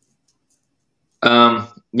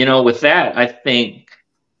 You know, with that, I think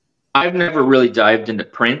I've never really dived into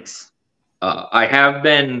prints. I have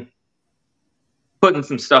been putting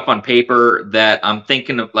some stuff on paper that I'm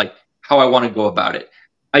thinking of, like, how I want to go about it.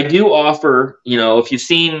 I do offer, you know, if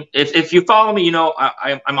you follow me, you know,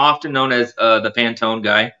 I'm often known as the Pantone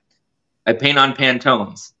guy. I paint on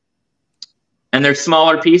Pantones. And they're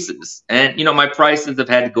smaller pieces. And, you know, my prices have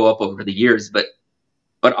had to go up over the years, but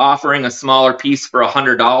offering a smaller piece for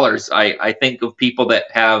 $100, I think of people that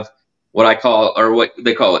have what I call, or what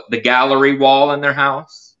they call it, the gallery wall in their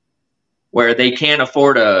house, where they can't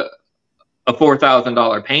afford a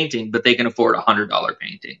 $4,000 painting, but they can afford a $100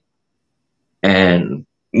 painting. And,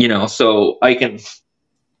 you know, so I can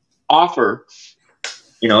offer,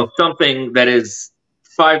 you know, something that is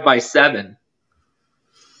 5 by 7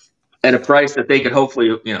 at a price that they could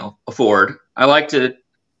hopefully, you know, afford. I like to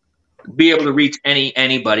be able to reach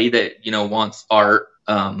anybody that, you know, wants art.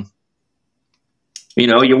 You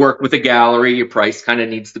know, you work with a gallery, your price kind of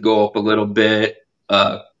needs to go up a little bit.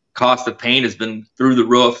 Cost of paint has been through the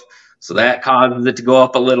roof, so that causes it to go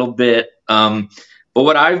up a little bit. But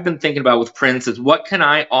what I've been thinking about with prints is, what can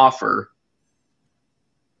I offer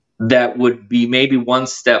that would be maybe one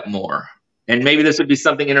step more? And maybe this would be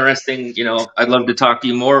something interesting. You know, I'd love to talk to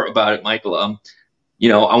you more about it, Michael. You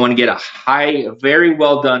know, I want to get a very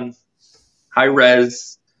well done, high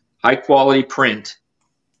res, high quality print.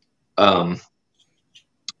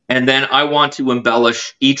 And then I want to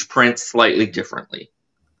embellish each print slightly differently.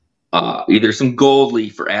 Either some gold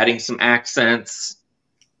leaf for adding some accents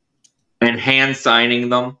and hand signing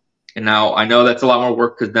them. And now I know that's a lot more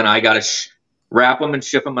work because then I got to wrap them and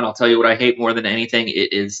ship them. And I'll tell you what I hate more than anything.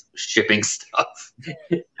 It is shipping stuff.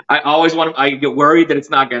 I get worried that it's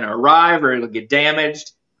not going to arrive or it'll get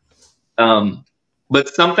damaged. But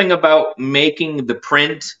something about making the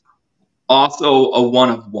print also a one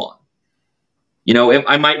of one. You know,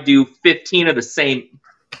 I might do 15 of the same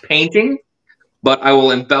painting, but I will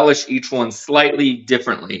embellish each one slightly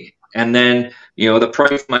differently. And then, you know, the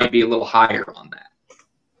price might be a little higher on that.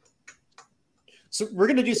 So we're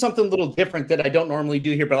going to do something a little different that I don't normally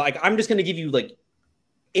do here, but like, I'm just going to give you like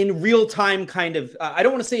in real time kind of, I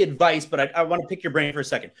don't want to say advice, but I want to pick your brain for a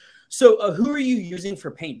second. So who are you using for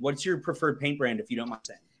paint? What's your preferred paint brand, if you don't mind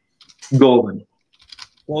saying? Golden.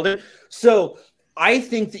 Golden. So I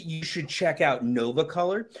think that you should check out Nova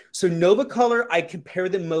Color. So Nova Color, I compare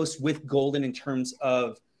them most with Golden in terms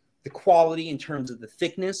of the quality, in terms of the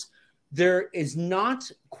thickness. There is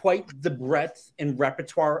not quite the breadth and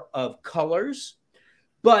repertoire of colors,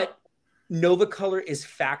 but Nova Color is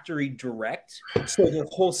factory direct, so they're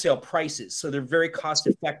wholesale prices. So they're very cost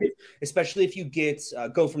effective, especially if you get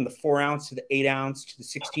go from the 4 ounce to the 8 ounce to the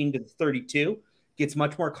 16 to the 32. Gets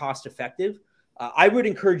much more cost effective. I would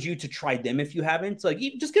encourage you to try them if you haven't. Like,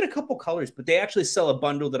 just get a couple colors, but they actually sell a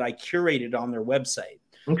bundle that I curated on their website.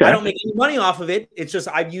 Okay. I don't make any money off of it. It's just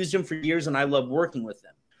I've used them for years and I love working with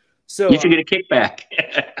them. So you should get a kickback.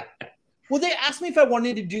 Well, they asked me if I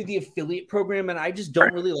wanted to do the affiliate program, and I just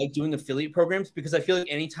don't really like doing affiliate programs because I feel like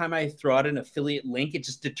anytime I throw out an affiliate link, it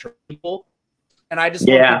just deters people. And I just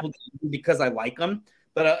want people to use them because I like them.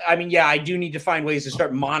 But I mean, yeah, I do need to find ways to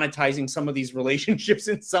start monetizing some of these relationships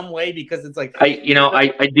in some way because it's like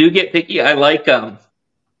I do get picky. I like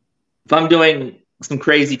if I'm doing some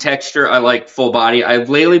crazy texture, I like full body. I've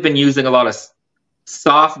lately been using a lot of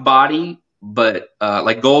soft body, but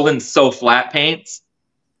like Golden So Flat paints.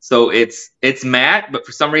 So it's matte, but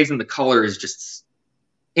for some reason the color is just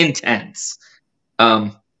intense.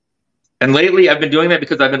 And lately I've been doing that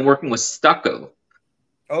because I've been working with stucco.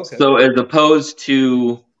 Okay. So as opposed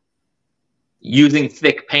to using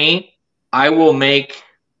thick paint, I will make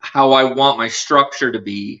how I want my structure to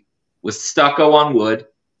be with stucco on wood.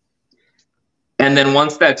 And then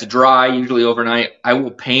once that's dry, usually overnight, I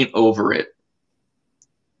will paint over it.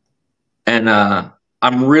 And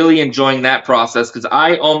I'm really enjoying that process because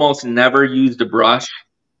I almost never used a brush.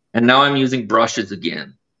 And now I'm using brushes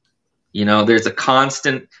again. You know, there's a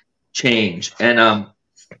constant change. And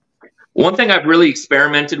one thing I've really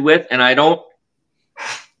experimented with, and I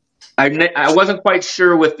wasn't quite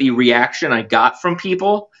sure with the reaction I got from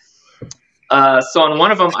people. So on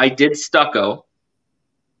one of them, I did stucco,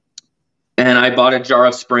 and I bought a jar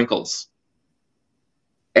of sprinkles,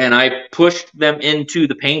 and I pushed them into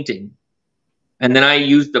the painting, and then I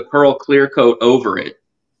used the pearl clear coat over it.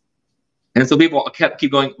 And so people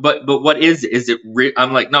keep going, but what is it? Is it?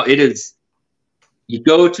 I'm like, no, it is. You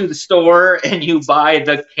go to the store and you buy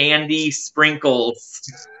the candy sprinkles.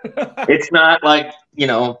 It's not like, you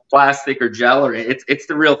know, plastic or gel, or it's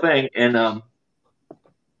the real thing. And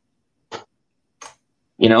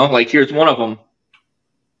you know, like here's one of them.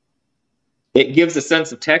 It gives a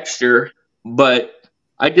sense of texture, but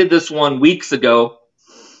I did this one weeks ago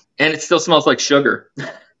and it still smells like sugar.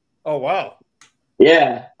 Oh, wow.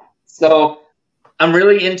 Yeah. So I'm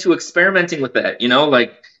really into experimenting with that, you know,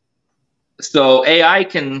 like, so AI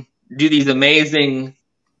can do these amazing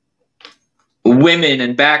women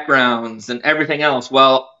and backgrounds and everything else.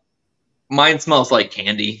 Well, mine smells like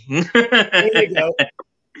candy. There you go.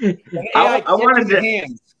 I wanted to,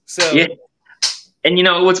 hands, so yeah. And you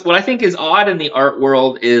know, what I think is odd in the art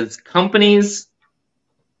world is companies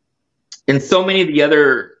and so many of the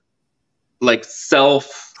other like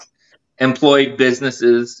self-employed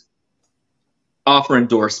businesses offer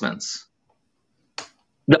endorsements.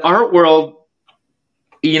 The art world,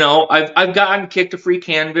 you know, I've gotten kicked a free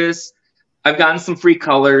canvas, I've gotten some free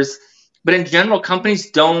colors, but in general,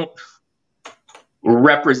 companies don't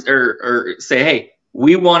represent or say, hey,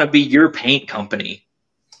 we want to be your paint company.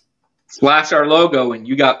 Slash our logo and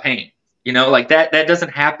you got paint. You know, like that doesn't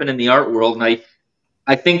happen in the art world. And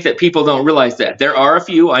I think that people don't realize that. There are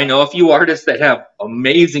I know a few artists that have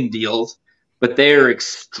amazing deals, but they're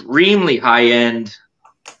extremely high-end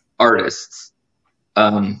artists.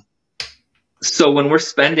 So when we're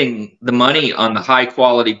spending the money on the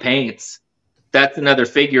high-quality paints, that's another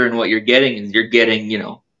figure in what you're getting. Is you're getting, you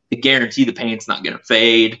know, the guarantee the paint's not going to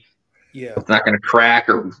fade. Yeah. It's not going to crack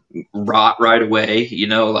or rot right away. You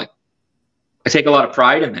know, like I take a lot of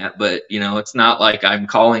pride in that, but you know, it's not like I'm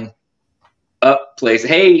calling up place,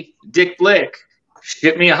 hey, Dick Blick,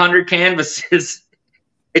 ship me 100 canvases.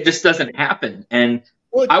 It just doesn't happen. And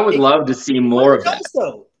well, I would love to see more of that.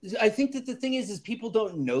 Also, I think that the thing is people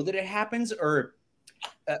don't know that it happens, or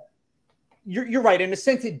you're right. In a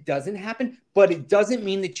sense, it doesn't happen, but it doesn't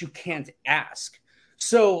mean that you can't ask.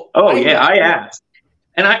 So, I asked.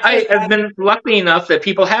 And I have been lucky enough that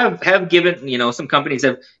people have given, you know, some companies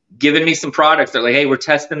have given me some products. They're like, hey, we're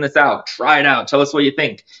testing this out. Try it out. Tell us what you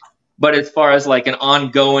think. But as far as like an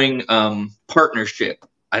ongoing partnership,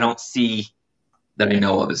 I don't see that I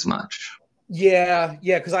know of as much. Yeah,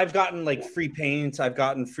 because I've gotten like free paints. I've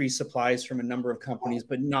gotten free supplies from a number of companies,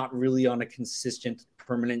 but not really on a consistent,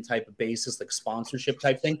 permanent type of basis, like sponsorship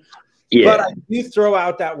type thing. Yeah. But I do throw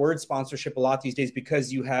out that word sponsorship a lot these days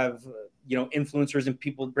because you have, you know, influencers and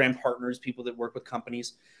people, brand partners, people that work with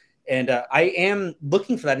companies. And I am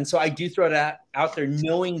looking for that. And so I do throw that out there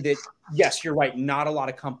knowing that, yes, you're right. Not a lot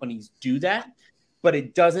of companies do that, but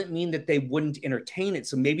it doesn't mean that they wouldn't entertain it.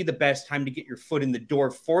 So maybe the best time to get your foot in the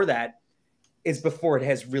door for that is before it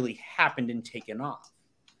has really happened and taken off.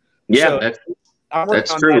 Yeah, so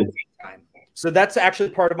that's true. So that's actually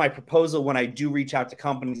part of my proposal when I do reach out to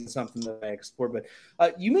companies and something that I explore. But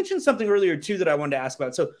you mentioned something earlier too that I wanted to ask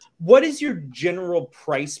about. So what is your general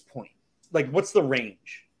price point? Like, what's the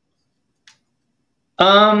range?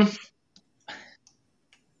 You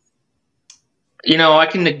know, I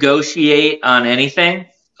can negotiate on anything.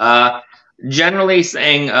 Generally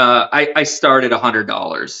saying, I start at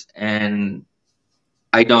 $100 and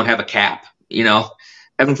I don't have a cap. You know,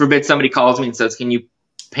 heaven forbid somebody calls me and says, can you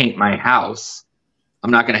paint my house?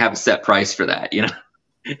 I'm not going to have a set price for that, you know.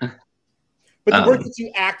 But the work that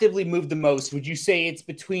you actively move the most, would you say it's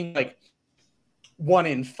between like 1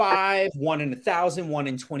 in 5, 1 in 1,000, 1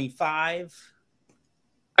 in 25?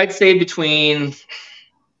 I'd say between,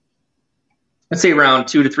 let's say around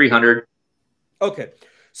 200 to 300. Okay.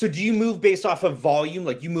 So do you move based off of volume?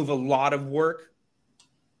 Like you move a lot of work?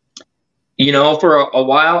 You know, for a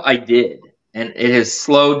while I did, and it has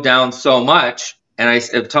slowed down so much. And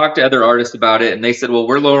I've talked to other artists about it, and they said, well,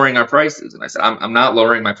 we're lowering our prices. And I said, I'm not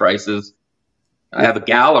lowering my prices. I have a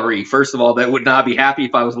gallery, first of all, that would not be happy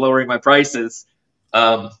if I was lowering my prices.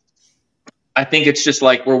 I think it's just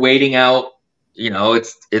like we're waiting out. You know, it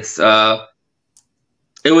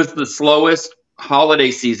was the slowest holiday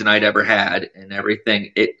season I'd ever had and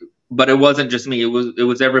everything. But it wasn't just me. It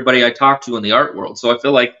was everybody I talked to in the art world. So I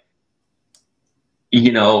feel like,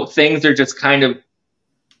 you know, things are just kind of,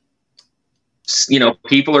 you know,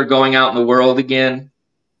 people are going out in the world again.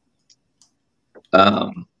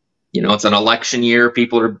 You know, it's an election year.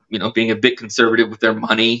 People are, you know, being a bit conservative with their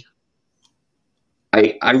money.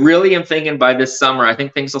 I really am thinking by this summer, I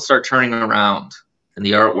think things will start turning around in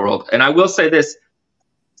the art world. And I will say this,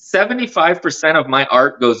 75% of my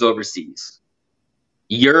art goes overseas.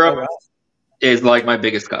 Europe is like my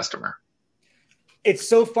biggest customer. It's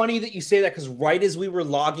so funny that you say that, because right as we were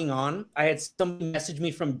logging on, I had somebody message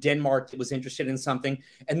me from Denmark that was interested in something.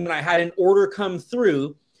 And then I had an order come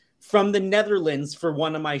through from the Netherlands for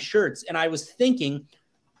one of my shirts. And I was thinking,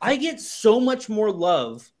 I get so much more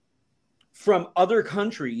love from other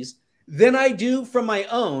countries than I do from my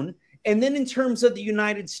own. And then in terms of the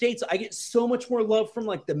United States, I get so much more love from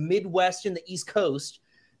like the Midwest and the East Coast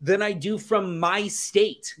than I do from my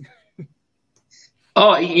state.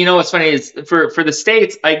 Oh, you know, what's funny is for the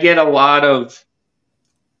States, I get a lot of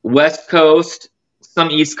West Coast, some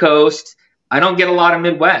East Coast. I don't get a lot of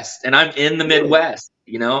Midwest, and I'm in the Midwest,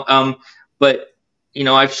 you know. But, you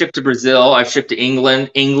know, I've shipped to Brazil. I've shipped to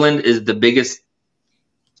England. England is the biggest,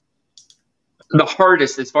 the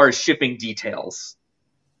hardest as far as shipping details.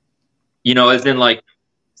 You know, as in, like,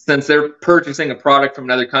 since they're purchasing a product from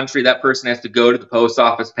another country, that person has to go to the post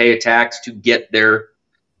office, pay a tax to get their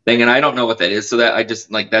thing. And I don't know what that is. So that I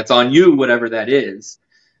just, like, that's on you, whatever that is.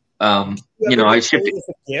 You know, I shipped it.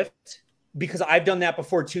 A gift, because I've done that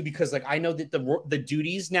before too, because like I know that the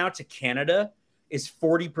duties now to Canada is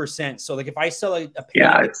 40%. So like if I sell a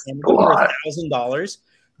painting for $1,000,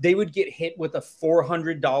 they would get hit with a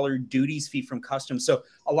 $400 duties fee from customs. So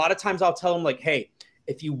a lot of times I'll tell them like, hey,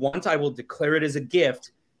 if you want, I will declare it as a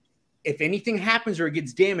gift. If anything happens or it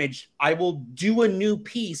gets damaged, I will do a new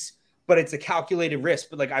piece, but it's a calculated risk.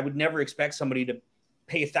 But like I would never expect somebody to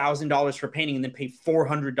pay $1,000 for painting and then pay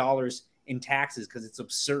 $400 in taxes, because it's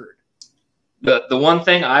absurd. The one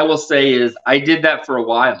thing I will say is I did that for a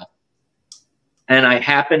while, and I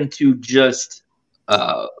happened to just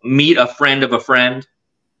meet a friend of a friend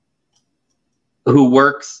who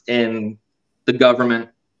works in the government,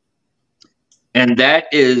 and that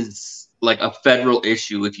is like a federal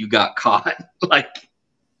issue if you got caught. Like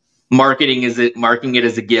marking it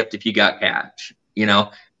as a gift if you got catch, you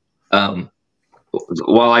know.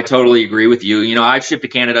 While I totally agree with you, you know, I've shipped to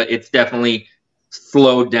Canada. It's definitely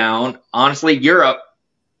slowed down. Honestly, Europe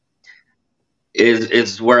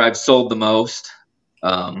is where I've sold the most.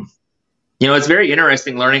 You know, it's very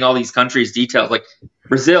interesting learning all these countries' details. Like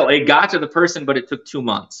Brazil, it got to the person, but it took 2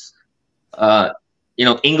 months. You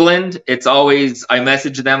know, England, it's always, I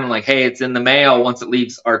message them, I'm like, hey, it's in the mail once it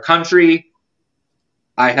leaves our country.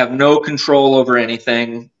 I have no control over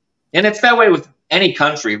anything. And it's that way with any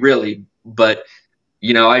country, really. But,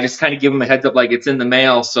 you know, I just kind of give them a heads up, like it's in the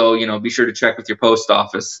mail. So, you know, be sure to check with your post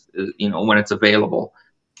office, you know, when it's available.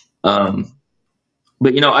 But,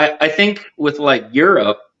 you know, I think with like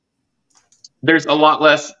Europe, there's a lot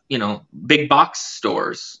less, you know, big box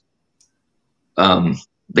stores.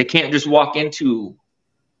 They can't just walk into,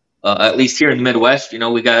 at least here in the Midwest, you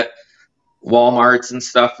know, we got Walmarts and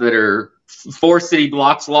stuff that are 4 city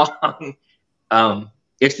blocks long.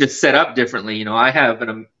 It's just set up differently. You know, I have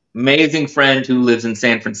an amazing friend who lives in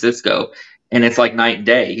San Francisco, and it's like night and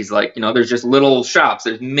day. He's like, you know, there's just little shops.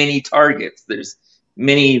 There's mini Targets. There's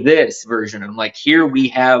mini this version. And I'm like, here we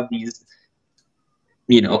have these,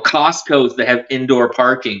 you know, Costco's that have indoor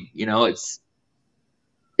parking. You know, it's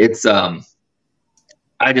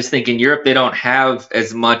I just think in Europe they don't have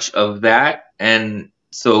as much of that, and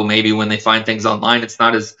so maybe when they find things online, it's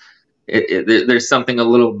not as there's something a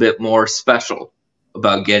little bit more special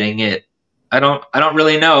about getting it. I don't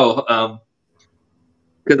really know,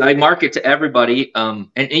 because I market to everybody,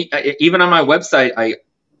 and even on my website,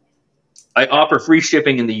 I offer free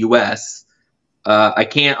shipping in the U.S. I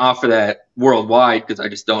can't offer that worldwide because I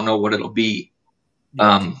just don't know what it'll be.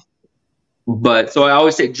 But so I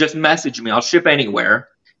always say, just message me. I'll ship anywhere.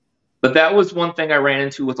 But that was one thing I ran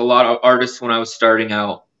into with a lot of artists when I was starting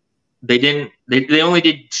out. They only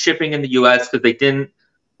did shipping in the U.S. because they didn't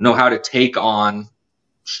know how to take on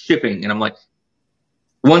shipping. And I'm like,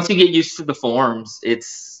 once you get used to the forms,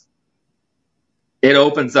 it's it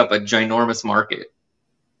opens up a ginormous market.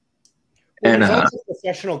 Well, and there's also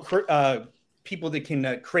professional people that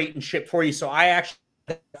can crate and ship for you. So I actually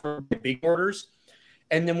for big orders.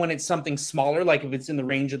 And then when it's something smaller, like if it's in the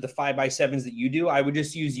range of the 5x7s that you do, I would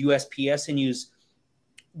just use USPS and use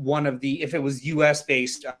one of the, if it was US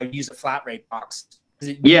based, I would use a flat rate box.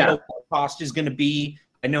 Yeah. Know what the cost is going to be.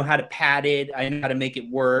 I know how to pad it. I know how to make it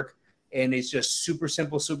work. And it's just super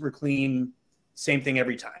simple, super clean. Same thing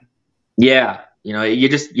every time. Yeah. You know,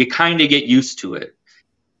 you kind of get used to it.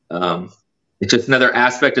 It's just another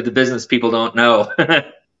aspect of the business people don't know.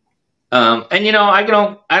 And you know, I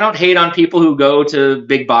don't hate on people who go to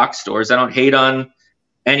big box stores. I don't hate on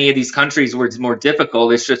any of these countries where it's more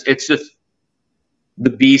difficult. It's just the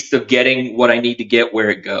beast of getting what I need to get where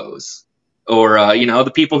it goes. Or you know,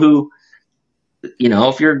 the people who, you know,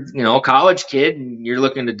 if you're, you know, a college kid and you're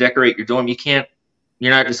looking to decorate your dorm, you're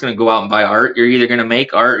not just going to go out and buy art. You're either going to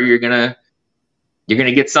make art or you're going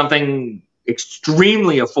to get something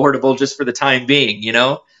extremely affordable just for the time being, you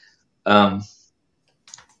know?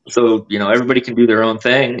 So, you know, everybody can do their own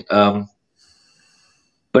thing. But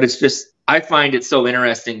it's just, I find it so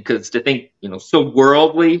interesting because to think, you know, so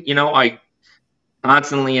worldly, you know, I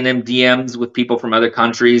constantly in MDMs with people from other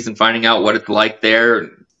countries and finding out what it's like there.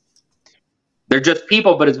 They're just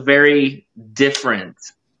people, but it's very different.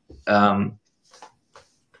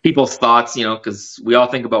 People's thoughts, you know, because we all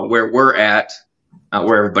think about where we're at, not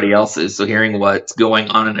where everybody else is. So hearing what's going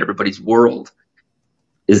on in everybody's world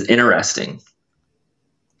is interesting.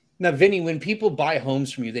 Now, Vinnie, when people buy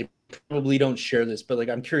homes from you, they probably don't share this, but like,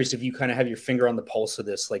 I'm curious if you kind of have your finger on the pulse of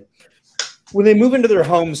this. Like when they move into their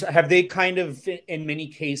homes, have they kind of, in many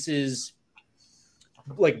cases,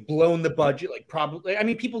 like blown the budget? Like probably, I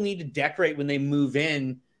mean, people need to decorate when they move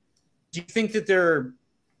in. Do you think that they're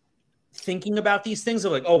thinking about these things?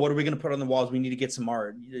 They're like, oh, what are we going to put on the walls? We need to get some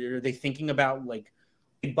art. Are they thinking about like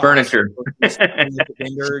furniture?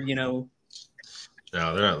 Vendor, you know?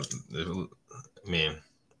 No, they're not. I mean,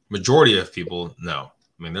 majority of people, no.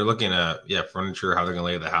 I mean, they're looking at, yeah, furniture, how they're going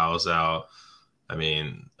to lay the house out. I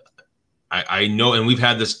mean, I know, and we've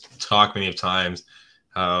had this talk many times,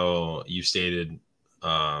 how you stated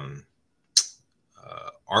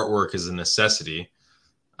artwork is a necessity.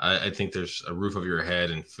 I think there's a roof over your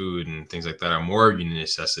head and food and things like that are more of a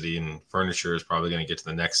necessity, and furniture is probably going to get to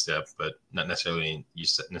the next step, but not necessarily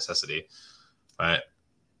a necessity. But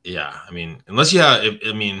yeah, I mean, unless you have,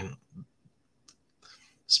 I mean,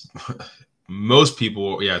 most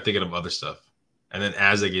people, yeah, are thinking of other stuff, and then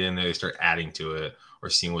as they get in there, they start adding to it or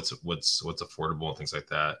seeing what's affordable and things like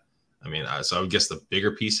that. I mean, so I would guess the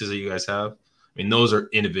bigger pieces that you guys have, I mean, those are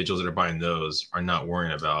individuals that are buying those are not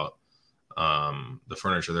worrying about the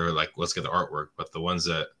furniture. They're like, let's get the artwork. But the ones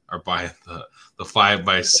that are buying the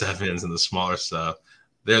 5x7s and the smaller stuff,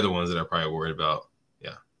 they're the ones that are probably worried about,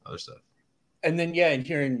 yeah, other stuff. And then, yeah, and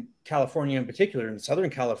here in California in particular, in Southern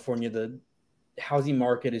California, the housing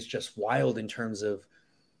market is just wild in terms of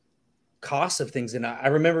costs of things. And I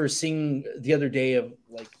remember seeing the other day of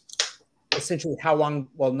like essentially how long,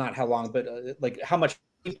 well, not how long, but like how much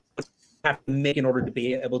people have to make in order to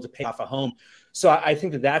be able to pay off a home. So I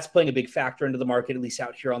think that that's playing a big factor into the market, at least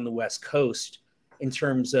out here on the West Coast, in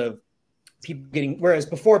terms of people getting, whereas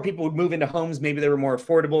before people would move into homes, maybe they were more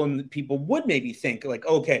affordable and people would maybe think like,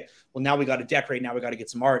 okay, well, now we got to decorate, now we got to get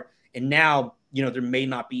some art. And now, you know, there may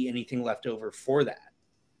not be anything left over for that.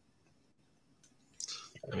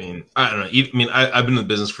 I mean, I don't know. I mean, I've been in the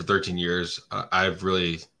business for 13 years. I've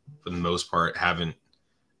really, for the most part,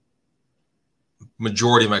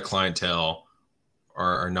 majority of my clientele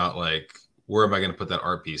are not like, where am I going to put that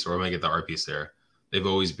art piece, or where am I going to get the art piece there? They've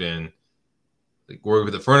always been like, where we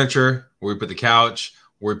put the furniture, where we put the couch,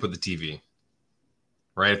 where we put the TV,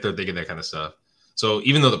 right? If they're thinking that kind of stuff. So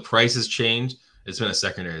even though the price has changed, it's been a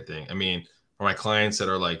secondary thing. I mean, for my clients that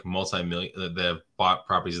are like multi-million, that have bought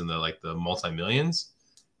properties in the multi-millions,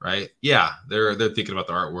 right? Yeah, they're thinking about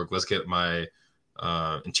the artwork. Let's get my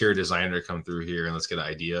interior designer to come through here and let's get an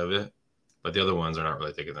idea of it. But the other ones are not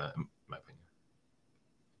really thinking that, in my opinion.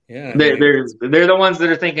 Yeah, they're the ones that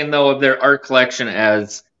are thinking though of their art collection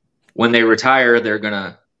as when they retire, they're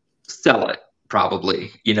gonna sell it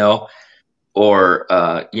probably, you know, or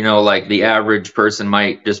you know, like the average person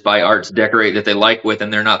might just buy art to decorate that they like with,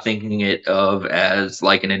 and they're not thinking it of as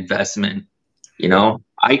like an investment. You know,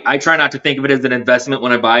 I try not to think of it as an investment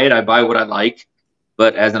when I buy it. I buy what I like,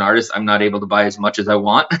 but as an artist, I'm not able to buy as much as I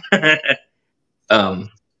want.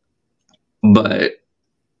 But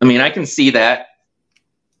I mean, I can see that,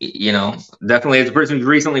 you know, definitely as a person who's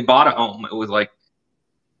recently bought a home, it was like,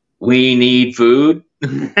 we need food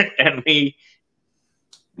and we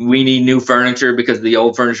we need new furniture because the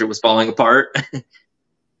old furniture was falling apart.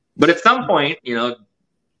 But at some point, you know,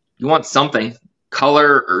 you want something,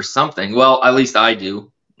 color or something. Well, at least I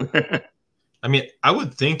do. I mean, I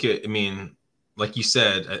would think it. I mean, like you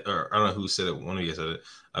said, or I don't know who said it. One of you said it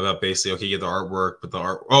about basically, okay, you get the artwork, but the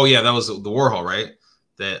art. Oh yeah, that was the Warhol, right?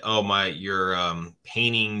 That your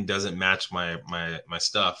painting doesn't match my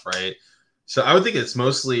stuff, right? So I would think it's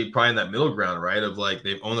mostly probably in that middle ground, right? Of like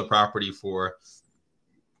they've owned the property for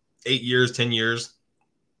 8 years, 10 years.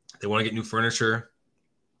 They want to get new furniture,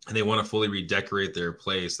 and they want to fully redecorate their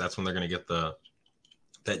place. That's when they're going to get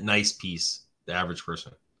that nice piece. The average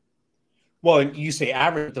person. Well, you say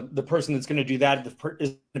average. The person that's going to do that is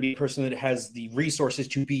going to be a person that has the resources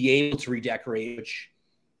to be able to redecorate, which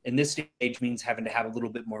in this stage means having to have a little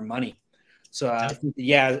bit more money. So I think,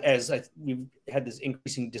 we've had this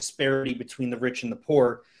increasing disparity between the rich and the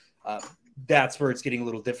poor, that's where it's getting a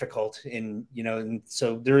little difficult. And, you know, and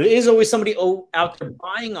so there is always somebody out there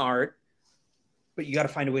buying art, but you got to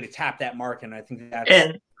find a way to tap that market. And I think that's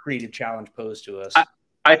a creative challenge posed to us.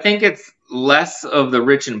 I think it's less of the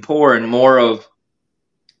rich and poor and more of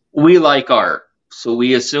we like art. So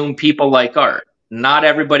we assume people like art. Not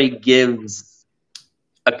everybody gives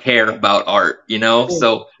a care about art, you know,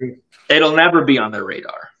 so it'll never be on their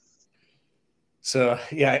radar. So,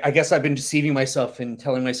 yeah, I guess I've been deceiving myself and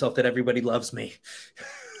telling myself that everybody loves me.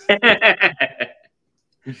 But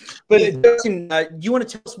Justin, you want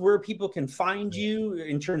to tell us where people can find you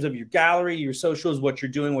in terms of your gallery, your socials, what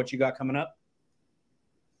you're doing, what you got coming up?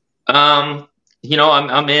 You know,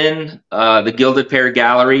 I'm in the Gilded Pear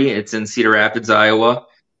Gallery. It's in Cedar Rapids, Iowa,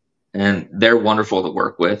 and they're wonderful to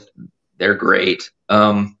work with. They're great.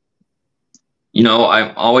 You know,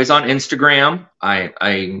 I'm always on Instagram.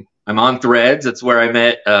 I'm on Threads. That's where I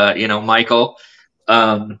met you know, Michael.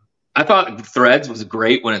 I thought Threads was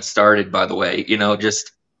great when it started, by the way. You know,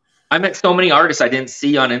 just I met so many artists I didn't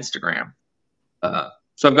see on Instagram.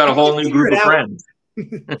 So I've got a whole new group of friends.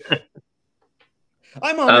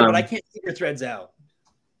 I'm on there, but I can't see your Threads out.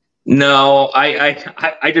 No,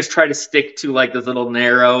 I just try to stick to like this little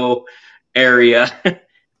narrow area.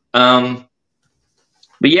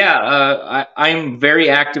 But yeah, I'm very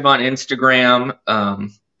active on Instagram.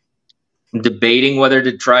 Debating whether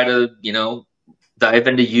to try to, you know, dive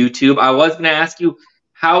into YouTube. I was going to ask you,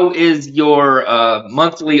 how is your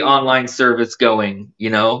monthly online service going?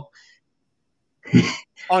 You know,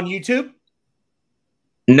 on YouTube?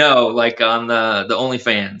 No, like on the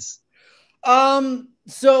OnlyFans.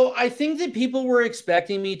 So I think that people were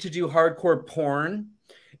expecting me to do hardcore porn.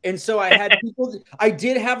 And so I had people, I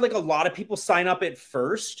did have like a lot of people sign up at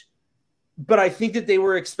first, but I think that they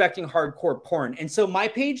were expecting hardcore porn. And so my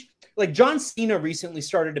page, like John Cena recently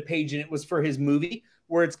started a page and it was for his movie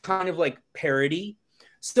where it's kind of like parody.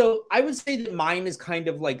 So I would say that mine is kind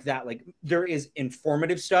of like that. Like there is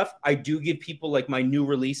informative stuff. I do give people like my new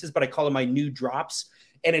releases, but I call them my new drops.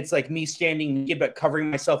 And it's like me standing naked, but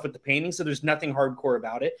covering myself with the painting. So there's nothing hardcore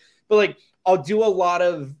about it. But like, I'll do a lot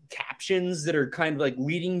of captions that are kind of like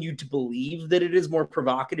leading you to believe that it is more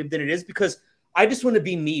provocative than it is, because I just want to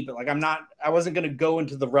be me. But like, I wasn't going to go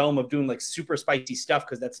into the realm of doing like super spicy stuff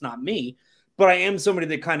because that's not me. But I am somebody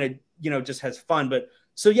that kind of, you know, just has fun. But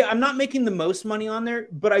so, yeah, I'm not making the most money on there,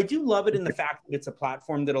 but I do love it in the fact that it's a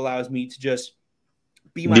platform that allows me to just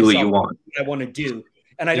be myself. Do what you want. I want to do.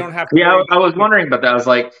 And I don't have to. Yeah, I was wondering about that. I was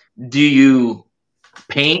like, do you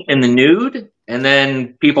paint in the nude and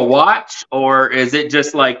then people watch? Or is it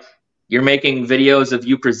just like you're making videos of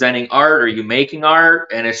you presenting art or you making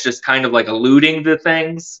art and it's just kind of like alluding to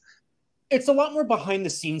things? It's a lot more behind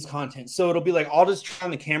the scenes content. So it'll be like, I'll just turn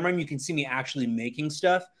on the camera and you can see me actually making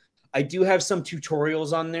stuff. I do have some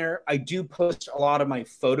tutorials on there. I do post a lot of my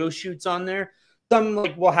photo shoots on there. Some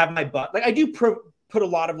like will have my butt. Like I do put a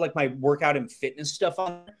lot of like my workout and fitness stuff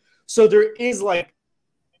on there. So there is like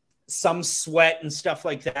some sweat and stuff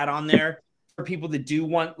like that on there for people that do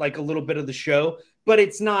want like a little bit of the show, but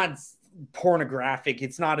it's not pornographic.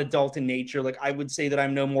 It's not adult in nature. Like I would say that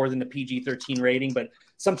I'm no more than a PG-13 rating, but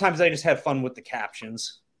sometimes I just have fun with the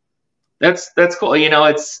captions. That's cool. You know,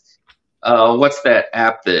 it's what's that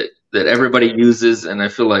app that everybody uses, and I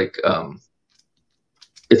feel like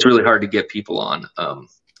it's really hard to get people on.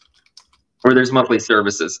 Or there's monthly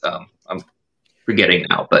services. I'm forgetting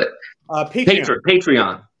now, but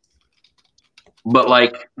Patreon. But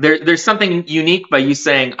like there's something unique by you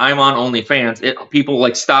saying I'm on OnlyFans. People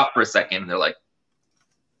like stop for a second and they're like,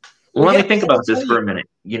 well, let me think about this for a minute.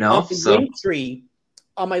 You know,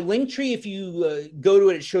 on my link tree, if you go to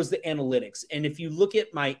it, it shows the analytics. And if you look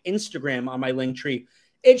at my Instagram on my link tree,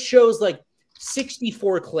 it shows like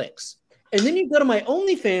 64 clicks. And then you go to my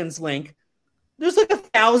OnlyFans link, there's like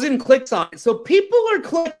 1,000 clicks on it. So people are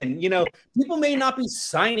clicking, you know, people may not be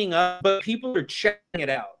signing up, but people are checking it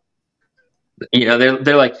out. You know,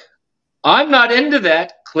 they're like, I'm not into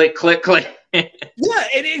that. Click, click, click. Yeah,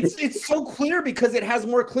 and it's so clear because it has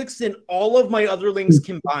more clicks than all of my other links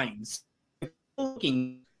combined.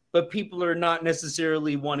 But people are not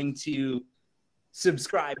necessarily wanting to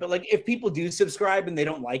subscribe. But like, if people do subscribe and they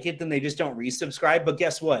don't like it, then they just don't resubscribe. But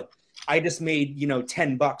guess what? I just made, you know,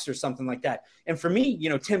 $10 or something like that. And for me, you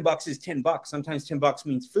know, $10 is $10. Sometimes $10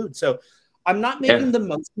 means food. So I'm not making the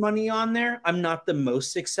most money on there. I'm not the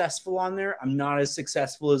most successful on there. I'm not as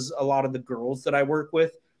successful as a lot of the girls that I work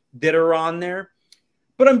with that are on there.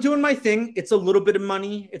 But I'm doing my thing. It's a little bit of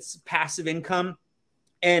money. It's passive income.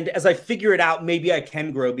 And as I figure it out, maybe I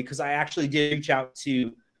can grow, because I actually did reach out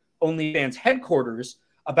to OnlyFans headquarters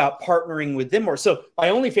about partnering with them more. So my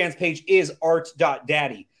OnlyFans page is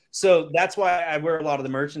art.daddy. So that's why I wear a lot of the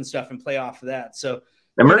merch and stuff and play off of that. So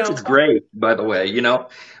the merch is great, by the way. You know,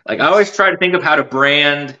 like I always try to think of how to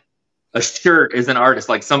brand a shirt as an artist,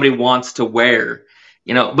 like somebody wants to wear,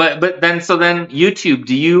 you know, but then YouTube,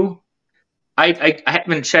 do you, I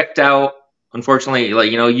haven't checked out, unfortunately,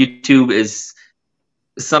 like, you know, YouTube is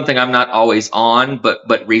something I'm not always on, but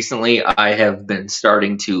recently I have been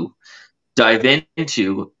starting to dive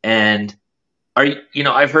into, and you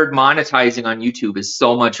know, I've heard monetizing on YouTube is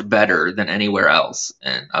so much better than anywhere else.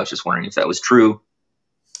 And I was just wondering if that was true.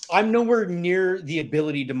 I'm nowhere near the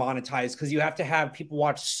ability to monetize, because you have to have people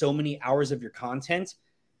watch so many hours of your content.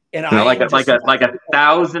 And you know, like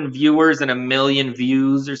 1,000 viewers and 1 million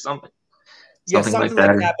views or something. Yeah, something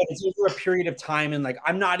like that. But it's over a period of time, and like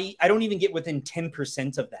I don't even get within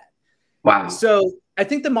 10% of that. Wow. So I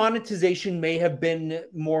think the monetization may have been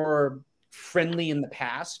more friendly in the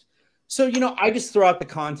past. So, you know, I just throw out the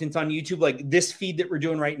content on YouTube. Like this feed that we're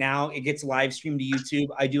doing right now, it gets live streamed to YouTube.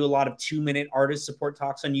 I do a lot of 2-minute artist support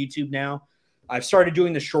talks on YouTube now. I've started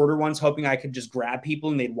doing the shorter ones, hoping I could just grab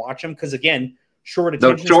people and they'd watch them. Because again, short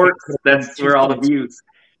attention. Those shorts, that's where all the views.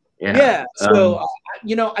 Yeah. So,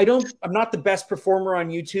 you know, I'm not the best performer on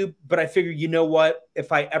YouTube, but I figure, you know what,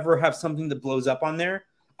 if I ever have something that blows up on there,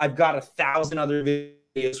 I've got 1,000 other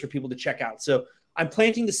videos for people to check out. So I'm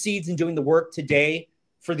planting the seeds and doing the work today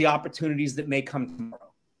for the opportunities that may come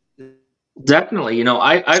tomorrow. Definitely. You know,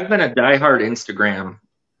 I've been a diehard Instagram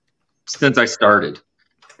since I started.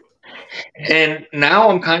 And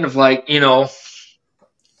now I'm kind of like, you know,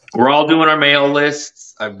 we're all doing our mail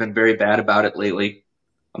lists. I've been very bad about it lately.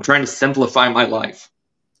 I'm trying to simplify my life.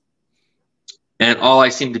 And all I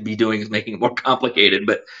seem to be doing is making it more complicated.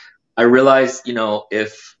 But I realize, you know,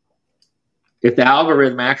 if the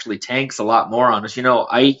algorithm actually tanks a lot more on us, you know,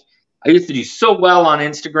 I used to do so well on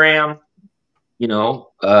Instagram, you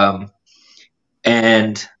know,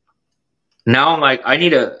 and now I'm like, I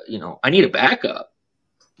need a backup,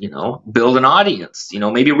 you know, build an audience, you know,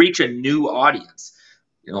 maybe reach a new audience,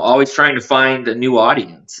 you know, always trying to find a new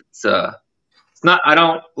audience. It's not, I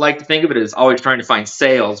don't like to think of it as always trying to find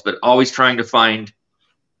sales, but always trying to find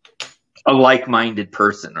a like-minded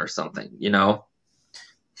person or something, you know.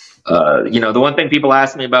 You know, the one thing people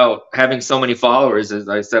ask me about having so many followers is,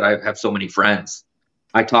 I said, I have so many friends.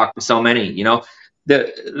 I talk to so many, you know.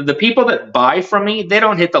 The people that buy from me, they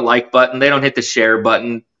don't hit the like button. They don't hit the share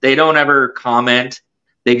button. They don't ever comment.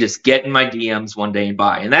 They just get in my DMs one day and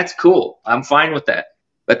buy. And that's cool. I'm fine with that.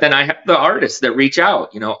 But then I have the artists that reach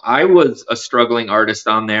out. You know, I was a struggling artist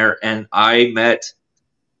on there, and I met,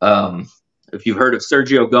 if you've heard of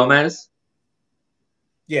Sergio Gomez.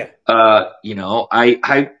 Yeah. You know,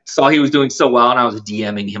 I saw he was doing so well, and I was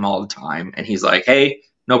DMing him all the time. And he's like, hey,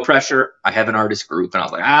 no pressure. I have an artist group. And I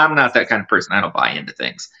was like, I'm not that kind of person. I don't buy into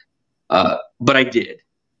things. But I did.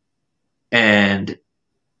 And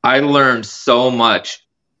I learned so much,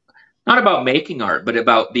 not about making art, but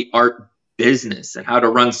about the art business and how to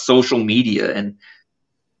run social media. And,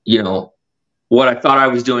 you know, what I thought I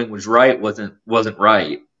was doing was right wasn't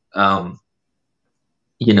right.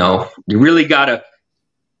 You know, you really got to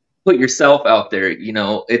put yourself out there. You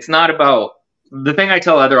know, it's not about, the thing I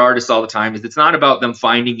tell other artists all the time is, it's not about them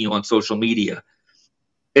finding you on social media.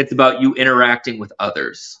 It's about you interacting with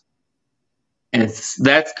others. And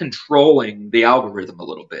that's controlling the algorithm a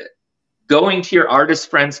little bit. Going to your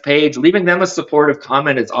artist friends page, leaving them a supportive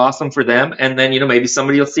comment is awesome for them. And then, you know, maybe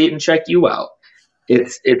somebody will see it and check you out.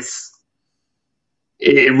 It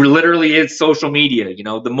literally is social media. You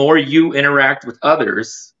know, the more you interact with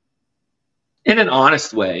others in an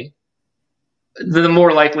honest way, the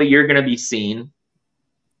more likely you're going to be seen.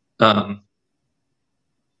 That's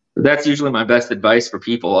usually my best advice for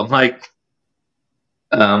people. I'm like,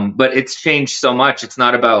 but it's changed so much. It's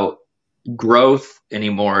not about growth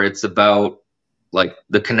anymore. It's about like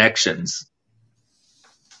the connections.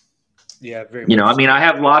 Yeah, very You know, much I mean, I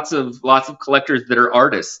have lots of collectors that are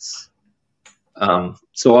artists.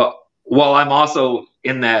 So while I'm also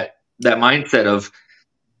in that mindset of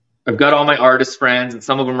I've got all my artist friends and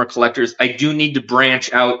some of them are collectors, I do need to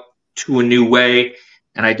branch out to a new way,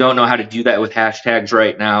 and I don't know how to do that with hashtags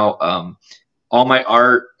right now. All my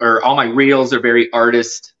art or all my reels are very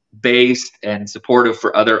artist based and supportive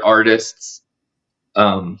for other artists.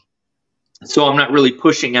 So I'm not really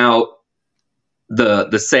pushing out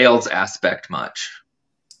the sales aspect much.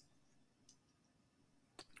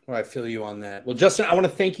 Well, I feel you on that. Well, Justin, I want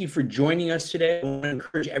to thank you for joining us today. I want to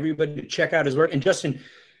encourage everybody to check out his work. And Justin,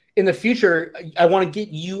 in the future, I want to get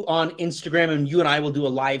you on Instagram, and you and I will do a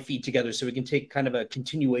live feed together so we can take kind of a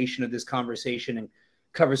continuation of this conversation and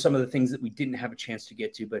cover some of the things that we didn't have a chance to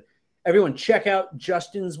get to. But everyone, check out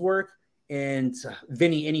Justin's work. And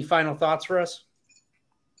Vinnie, any final thoughts for us?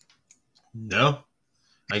 No,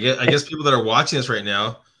 I guess people that are watching this right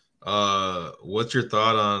now, what's your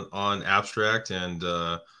thought on abstract, and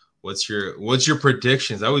what's your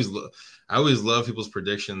predictions? I always love people's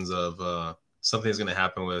predictions of something's going to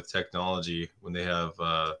happen with technology when they have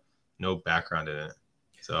no background in it.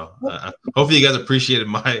 So hopefully you guys appreciated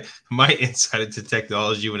my insight into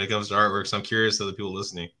technology when it comes to artwork. So I'm curious to the people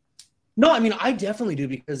listening. No, I mean, I definitely do,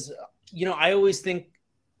 because, you know, I always think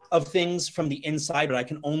of things from the inside, but I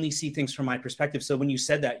can only see things from my perspective. So when you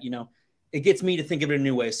said that, you know, it gets me to think of it a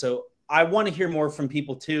new way. So I want to hear more from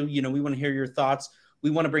people too. You know, we want to hear your thoughts. We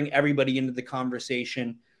want to bring everybody into the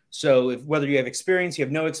conversation. So whether you have experience, you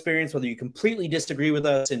have no experience, whether you completely disagree with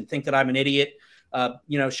us and think that I'm an idiot,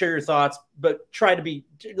 you know, share your thoughts, but try to be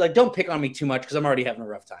like, don't pick on me too much, because I'm already having a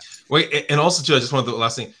rough time. Wait, and also too, I just wanted the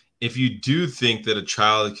last thing. If you do think that a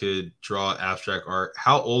child could draw abstract art,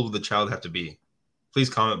 how old would the child have to be? Please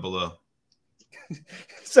comment below.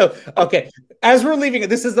 So, okay, as we're leaving,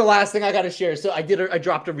 this is the last thing I got to share. So I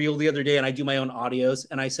dropped a reel the other day, and I do my own audios.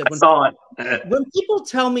 And I said, when people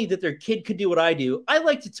tell me that their kid could do what I do, I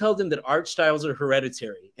like to tell them that art styles are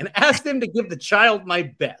hereditary and ask them to give the child my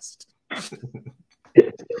best.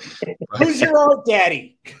 Who's your art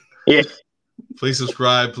daddy? Yeah. Please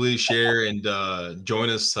subscribe, please share, and join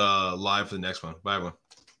us live for the next one. Bye, everyone.